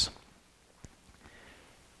holiness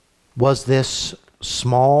was this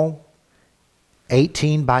small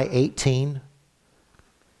 18 by 18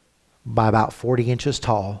 by about 40 inches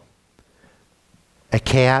tall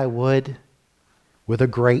acacia wood with a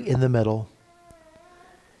grate in the middle,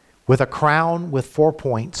 with a crown with 4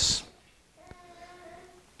 points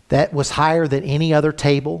that was higher than any other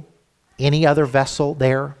table, any other vessel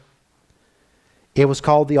there. It was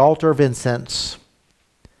called the altar of incense.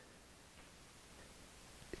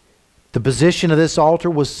 The position of this altar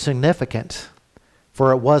was significant,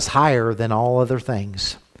 for it was higher than all other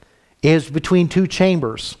things. It was between two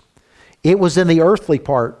chambers. It was in the earthly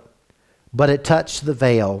part, but it touched the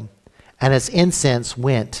veil, and its incense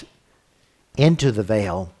went into the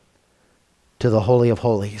veil to the Holy of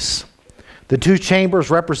Holies. The two chambers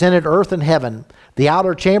represented earth and heaven. The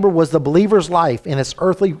outer chamber was the believer's life in its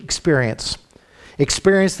earthly experience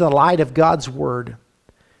the light of God's Word,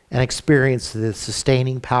 and experience the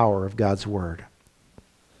sustaining power of God's Word.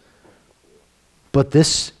 But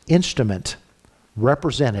this instrument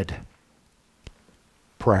represented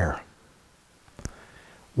prayer.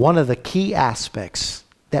 One of the key aspects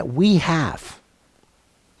that we have.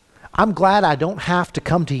 I'm glad I don't have to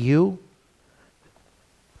come to you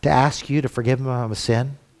to ask you to forgive me of a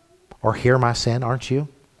sin or hear my sin, aren't you?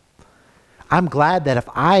 I'm glad that if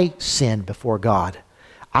I sin before God,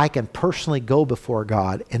 I can personally go before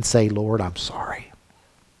God and say, Lord, I'm sorry.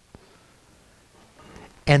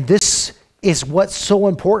 And this is what's so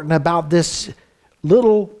important about this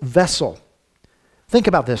little vessel. Think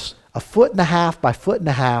about this, 1.5 by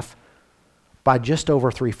 1.5 by just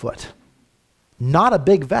over 3 foot. Not a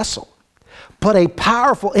big vessel, but a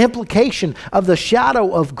powerful implication of the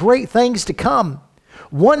shadow of great things to come.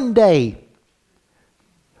 One day,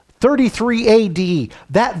 33 AD,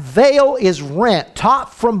 that veil is rent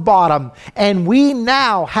top from bottom, and we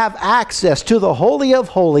now have access to the Holy of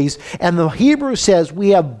Holies, and the Hebrew says we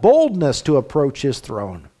have boldness to approach His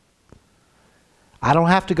throne. I don't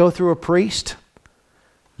have to go through a priest.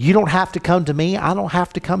 You don't have to come to me. I don't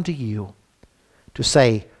have to come to you to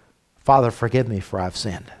say, Father, forgive me for I've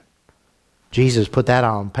sinned. Jesus put that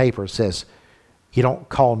on paper. It says, you don't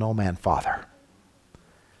call no man Father.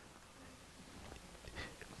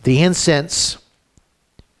 The incense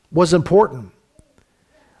was important.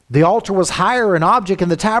 The altar was higher an object in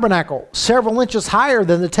the tabernacle, several inches higher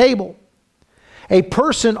than the table. A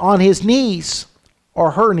person on his knees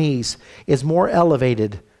or her knees is more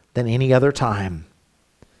elevated than any other time.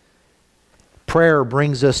 Prayer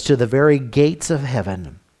brings us to the very gates of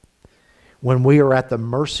heaven. When we are at the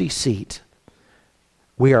mercy seat,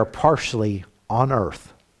 we are partially on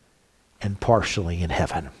earth and partially in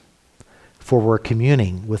heaven. For we're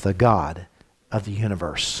communing with the God of the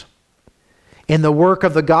universe. In the work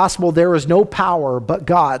of the gospel, there is no power but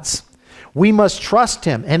God's. We must trust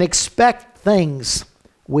Him and expect things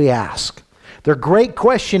we ask. The great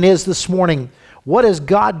question is this morning, what is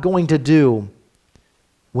God going to do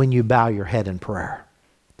when you bow your head in prayer?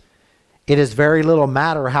 It is very little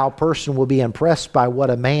matter how a person will be impressed by what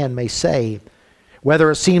a man may say, whether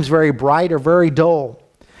it seems very bright or very dull.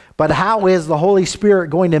 But how is the Holy Spirit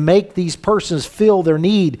going to make these persons feel their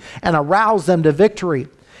need and arouse them to victory?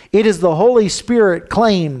 It is the Holy Spirit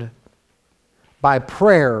claimed by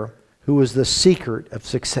prayer who is the secret of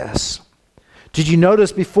success. Did you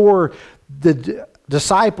notice before the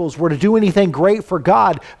disciples were to do anything great for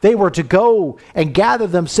God, they were to go and gather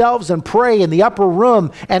themselves and pray in the upper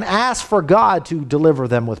room and ask for God to deliver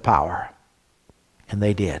them with power. And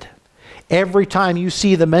they did. Every time you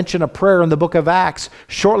see the mention of prayer in the book of Acts,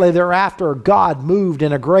 shortly thereafter, God moved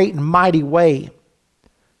in a great and mighty way.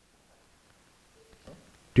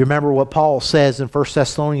 Do you remember what Paul says in 1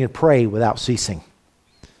 Thessalonians? Pray without ceasing.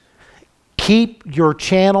 Keep your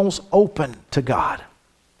channels open to God.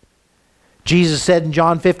 Jesus said in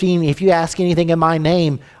John 15, if you ask anything in my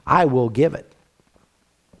name, I will give it.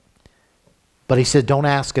 But he said, don't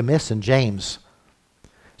ask amiss in James.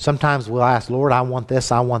 Sometimes we'll ask, Lord, I want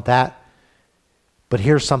this, I want that. But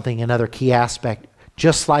here's something, another key aspect.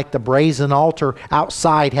 Just like the brazen altar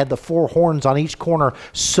outside had the 4 horns on each corner,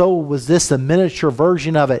 so was this a miniature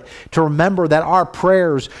version of it, to remember that our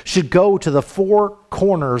prayers should go to the 4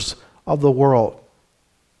 corners of the world.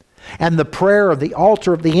 And the prayer of the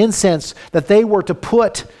altar of the incense that they were to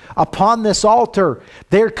put upon this altar,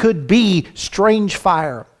 there could be strange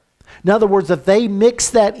fire. In other words, if they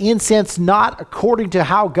mixed that incense not according to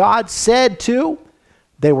how God said to,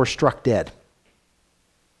 they were struck dead.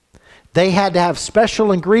 They had to have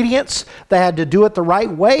special ingredients. They had to do it the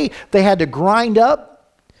right way. They had to grind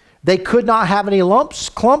up. They could not have any lumps,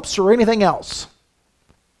 clumps, or anything else.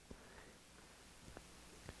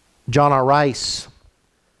 John R. Rice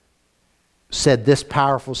said this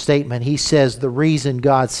powerful statement. He says the reason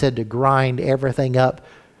God said to grind everything up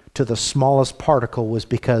to the smallest particle was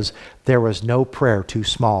because there was no prayer too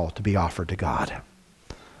small to be offered to God.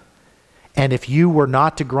 And if you were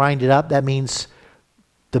not to grind it up, that means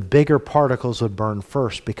the bigger particles would burn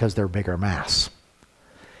first because they're bigger mass.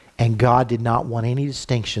 And God did not want any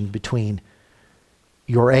distinction between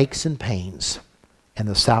your aches and pains and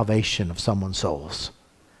the salvation of someone's souls.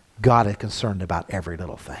 God is concerned about every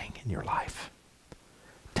little thing in your life.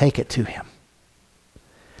 Take it to Him.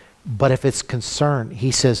 But if it's concerned,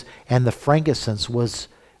 he says, and the frankincense was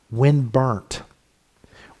when burnt,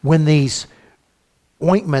 when these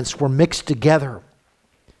ointments were mixed together,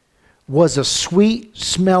 was a sweet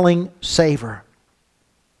smelling savor.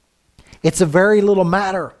 It's a very little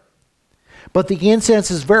matter. But the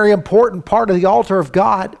incense is a very important part of the altar of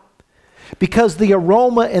God, because the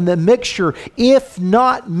aroma and the mixture, if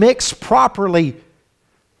not mixed properly.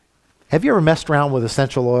 Have you ever messed around with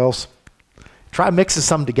essential oils? Try mixing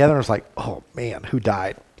some together and it's like, oh man, who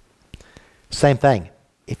died? Same thing.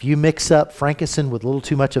 If you mix up frankincense with a little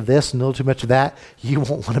too much of this and a little too much of that, you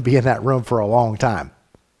won't want to be in that room for a long time.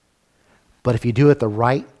 But if you do it the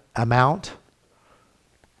right amount,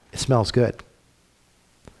 it smells good.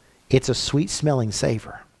 It's a sweet smelling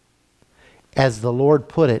savor. As the Lord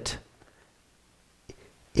put it,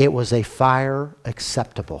 it was a fire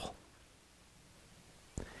acceptable.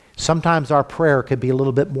 Sometimes our prayer could be a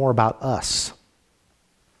little bit more about us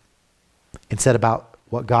instead about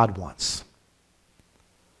what God wants.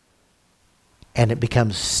 And it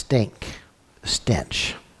becomes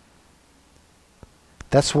stench.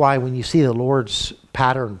 That's why when you see the Lord's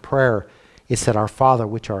pattern prayer, it said, Our Father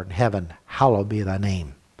which art in heaven, hallowed be thy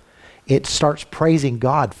name. It starts praising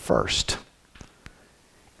God first.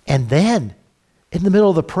 And then, in the middle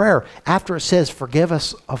of the prayer, after it says, forgive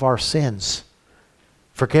us of our sins,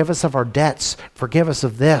 forgive us of our debts, forgive us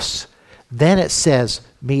of this, then it says,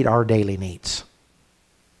 meet our daily needs.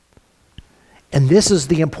 And this is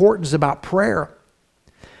the importance about prayer.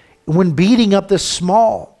 When beating up the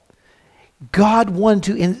small, God wanted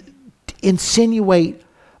to insinuate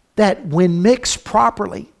that when mixed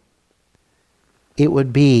properly, it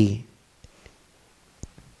would be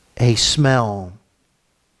a smell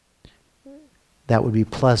that would be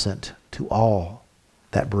pleasant to all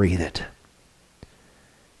that breathe it.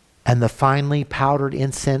 And the finely powdered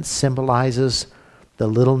incense symbolizes the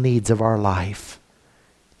little needs of our life,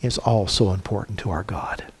 is also important to our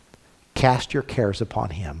God. Cast your cares upon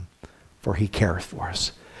Him, for He careth for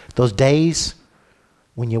us. Those days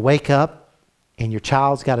when you wake up and your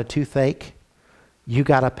child's got a toothache, you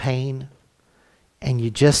got a pain, and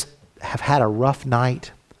you just have had a rough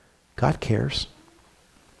night, God cares.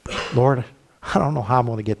 Lord, I don't know how I'm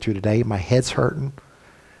going to get through today. My head's hurting.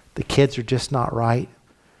 The kids are just not right.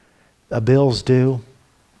 The bills due.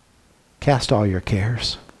 Cast all your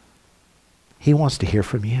cares. He wants to hear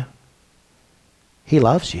from you. He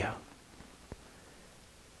loves you.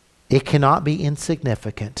 It cannot be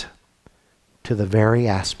insignificant to the very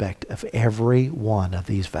aspect of every one of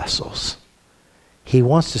these vessels. He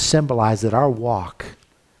wants to symbolize that our walk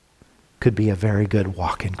could be a very good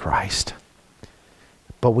walk in Christ.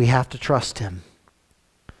 But we have to trust Him.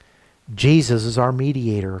 Jesus is our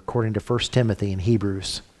mediator according to 1 Timothy and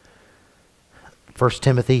Hebrews. 1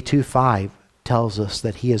 Timothy 2:5 tells us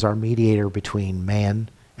that he is our mediator between man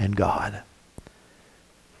and God.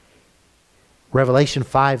 Revelation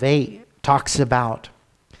 5:8 talks about,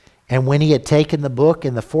 and when he had taken the book,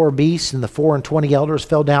 and the 4 beasts and the 24 elders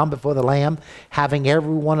fell down before the Lamb, having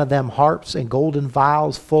every one of them harps and golden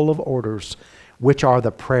vials full of odors, which are the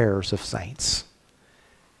prayers of saints.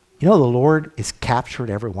 You know, the Lord has captured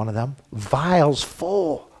every one of them. Vials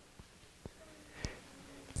full.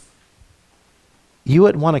 You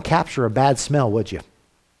wouldn't want to capture a bad smell, would you?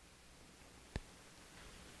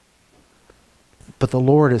 But the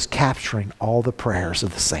Lord is capturing all the prayers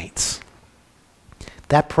of the saints.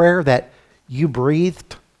 That prayer that you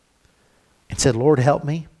breathed and said, Lord, help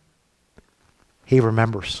me, he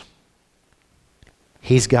remembers.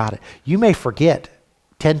 He's got it. You may forget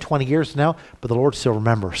 10, 20 years now, but the Lord still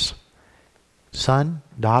remembers. Son,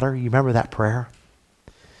 daughter, you remember that prayer?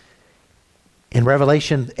 In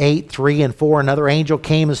Revelation 8:3-4, another angel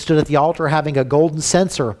came and stood at the altar having a golden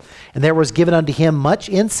censer, and there was given unto him much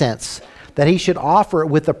incense, that he should offer it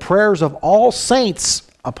with the prayers of all saints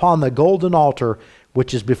upon the golden altar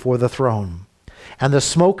which is before the throne. And the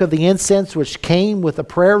smoke of the incense which came with the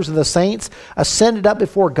prayers of the saints ascended up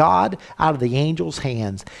before God out of the angel's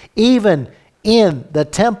hands. Even in the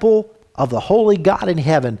temple of the holy God in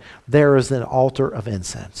heaven, there is an altar of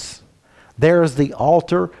incense. There is the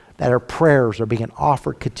altar that our prayers are being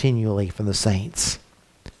offered continually from the saints.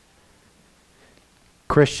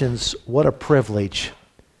 Christians, what a privilege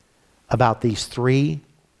about these 3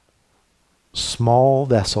 small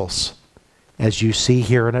vessels, as you see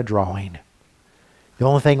here in a drawing. The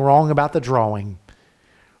only thing wrong about the drawing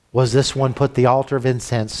was this one put the altar of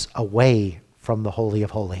incense away from the Holy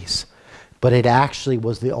of Holies. But it actually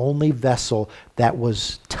was the only vessel that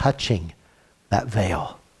was touching that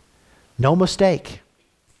veil. No mistake.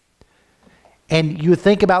 And you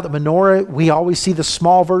think about the menorah, we always see the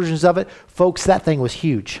small versions of it. Folks, that thing was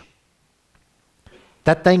huge.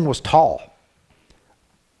 That thing was tall.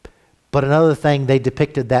 But another thing, they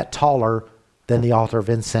depicted that taller than the altar of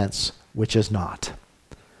incense, which is not.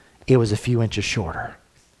 It was a few inches shorter.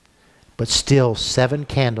 But still, 7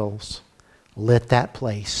 candles lit that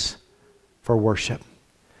place for worship.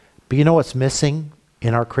 But you know what's missing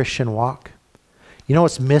in our Christian walk? You know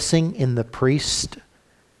what's missing in the priest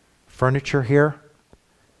furniture here?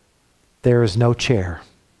 There is no chair.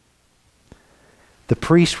 The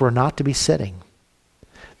priests were not to be sitting.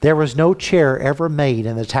 There was no chair ever made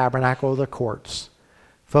in the tabernacle or the courts.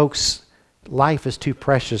 Folks, life is too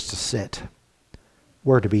precious to sit.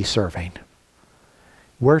 We're to be serving.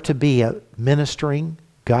 We're to be ministering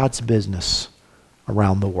God's business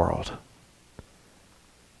around the world.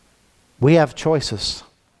 We have choices.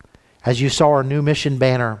 As you saw our new mission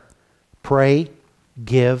banner, pray,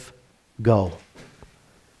 give, go.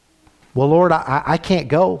 Well, Lord, I can't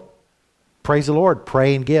go. Praise the Lord.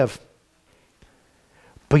 Pray and give.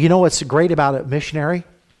 But you know what's great about a missionary?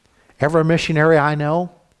 Every missionary I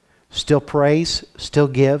know still prays, still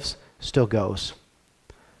gives, still goes.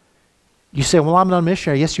 You say, well, I'm not a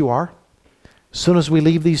missionary. Yes, you are. As soon as we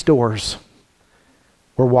leave these doors,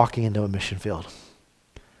 we're walking into a mission field.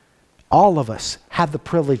 All of us have the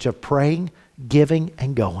privilege of praying, giving,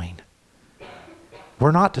 and going.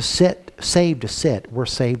 We're not saved to sit. We're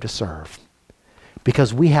saved to serve.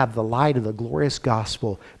 Because we have the light of the glorious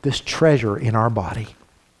gospel, this treasure in our body,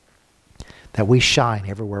 that we shine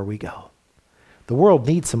everywhere we go. The world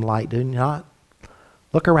needs some light, do you not?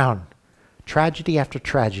 Look around. Tragedy after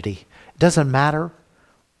tragedy. It doesn't matter.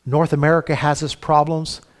 North America has its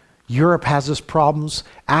problems. Europe has its problems.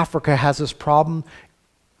 Africa has its problem.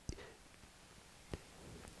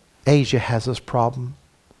 Asia has this problem.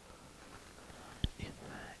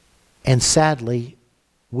 And sadly,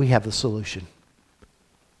 we have the solution.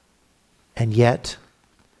 And yet,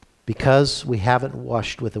 because we haven't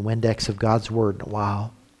washed with the Windex of God's Word in a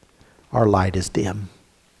while, our light is dim.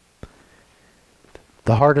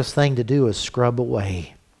 The hardest thing to do is scrub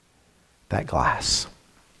away that glass.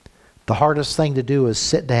 The hardest thing to do is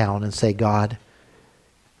sit down and say, God,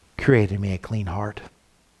 create in me a clean heart.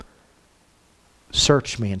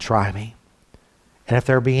 Search me and try me. And if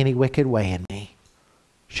there be any wicked way in me,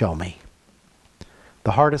 show me.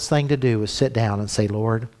 The hardest thing to do is sit down and say,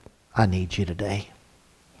 Lord, I need you today.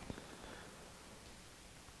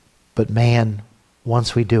 But man,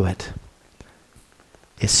 once we do it,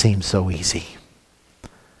 it seems so easy.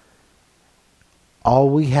 All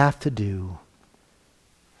we have to do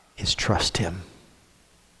is trust Him.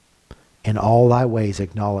 In all thy ways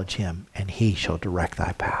acknowledge Him, and He shall direct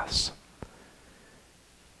thy paths.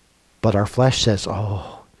 But our flesh says,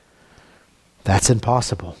 oh, that's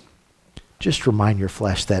impossible. Just remind your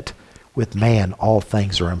flesh that with man all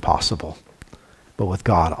things are impossible. But with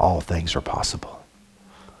God, all things are possible.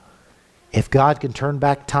 If God can turn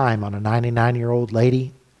back time on a 99-year-old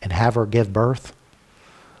lady and have her give birth,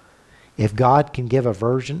 if God can give a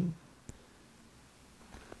virgin,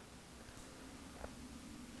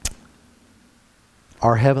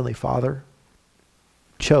 our Heavenly Father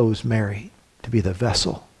chose Mary to be the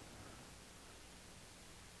vessel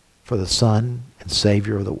for the Son and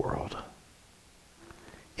Savior of the world.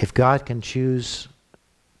 If God can choose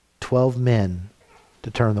 12 men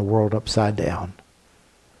to turn the world upside down,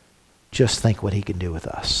 just think what He can do with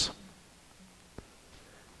us.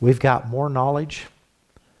 We've got more knowledge,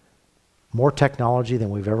 more technology than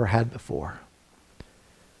we've ever had before.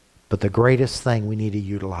 But the greatest thing we need to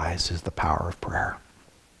utilize is the power of prayer.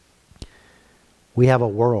 We have a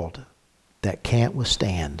world that can't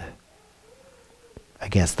withstand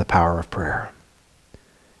against the power of prayer.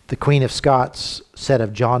 The Queen of Scots said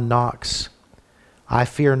of John Knox, "I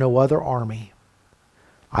fear no other army,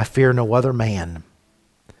 I fear no other man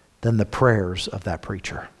than the prayers of that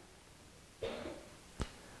preacher."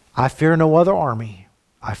 I fear no other army,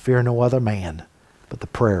 I fear no other man but the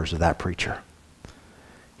prayers of that preacher.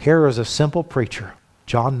 Here is a simple preacher,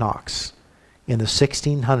 John Knox, in the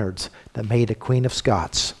 1600s that made a Queen of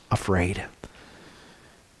Scots afraid.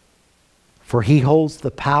 For he holds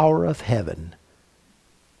the power of heaven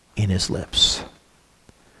in his lips.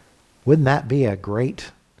 Wouldn't that be a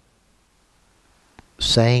great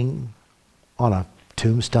saying on a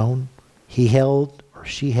tombstone? He held, or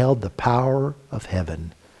she held, the power of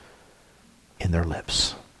heaven in their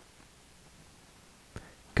lips.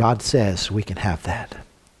 God says we can have that.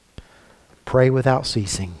 Pray without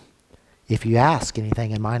ceasing. If you ask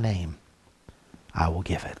anything in my name, I will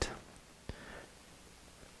give it.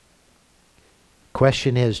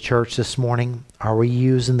 Question is, church, this morning, are we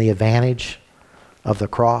using the advantage of the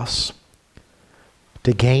cross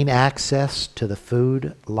to gain access to the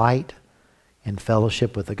food, light, and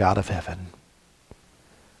fellowship with the God of heaven?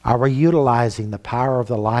 Are we utilizing the power of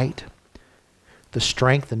the light, the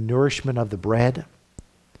strength and nourishment of the bread,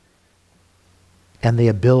 and the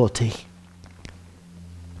ability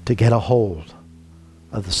to get a hold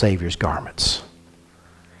of the Savior's garments?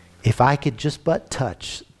 If I could just but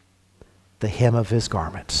touch the hem of His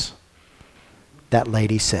garments, that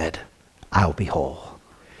lady said, I'll be whole.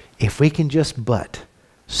 If we can just but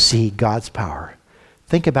see God's power,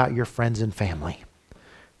 think about your friends and family.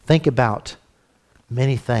 Think about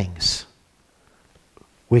many things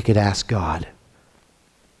we could ask God,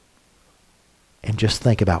 and just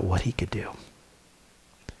think about what He could do.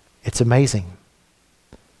 It's amazing.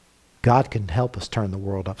 God can help us turn the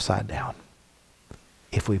world upside down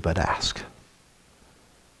if we but ask.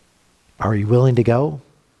 Are you willing to go?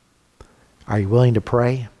 Are you willing to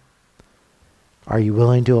pray? Are you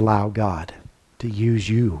willing to allow God to use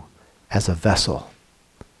you as a vessel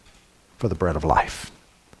for the bread of life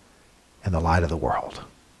and the light of the world?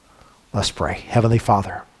 Let's pray. Heavenly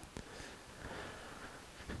Father,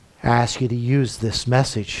 I ask you to use this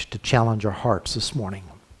message to challenge our hearts this morning.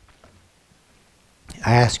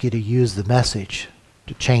 I ask you to use the message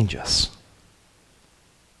to change us.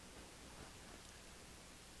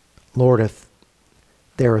 Lord, if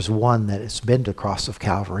there is one that has been to the cross of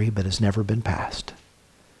Calvary but has never been passed,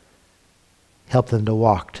 help them to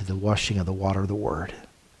walk to the washing of the water of the Word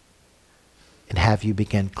and have you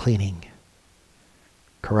begin cleaning,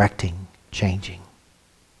 correcting, changing.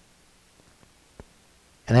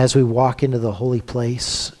 And as we walk into the holy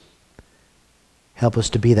place, help us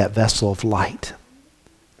to be that vessel of light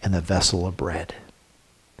and the vessel of bread,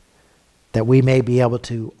 that we may be able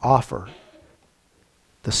to offer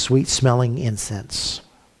the sweet-smelling incense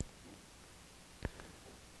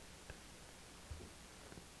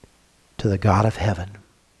to the God of heaven.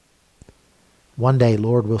 One day,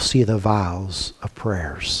 Lord, we'll see the vials of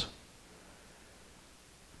prayers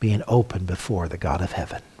being opened before the God of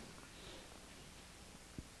heaven.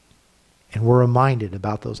 And we're reminded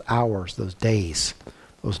about those hours, those days,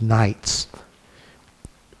 those nights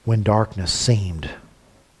when darkness seemed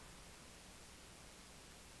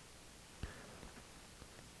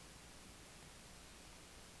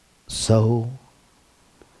so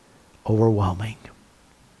overwhelming.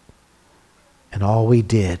 And all we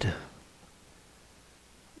did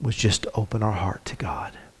was just open our heart to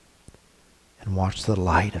God and watch the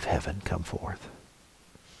light of heaven come forth.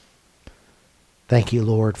 Thank you,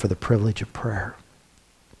 Lord, for the privilege of prayer,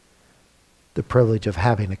 the privilege of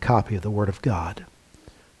having a copy of the Word of God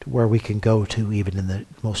to where we can go to even in the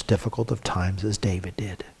most difficult of times, as David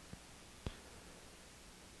did,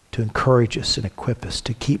 to encourage us and equip us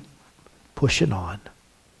to keep pushing on,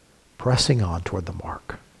 pressing on toward the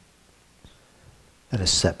mark that is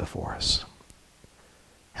set before us.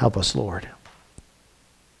 Help us, Lord,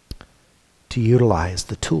 to utilize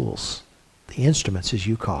the tools, the instruments as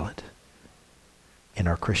you call it, in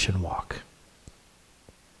our Christian walk.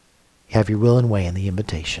 Have your will and way in the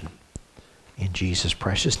invitation. In Jesus'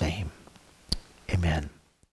 precious name, amen.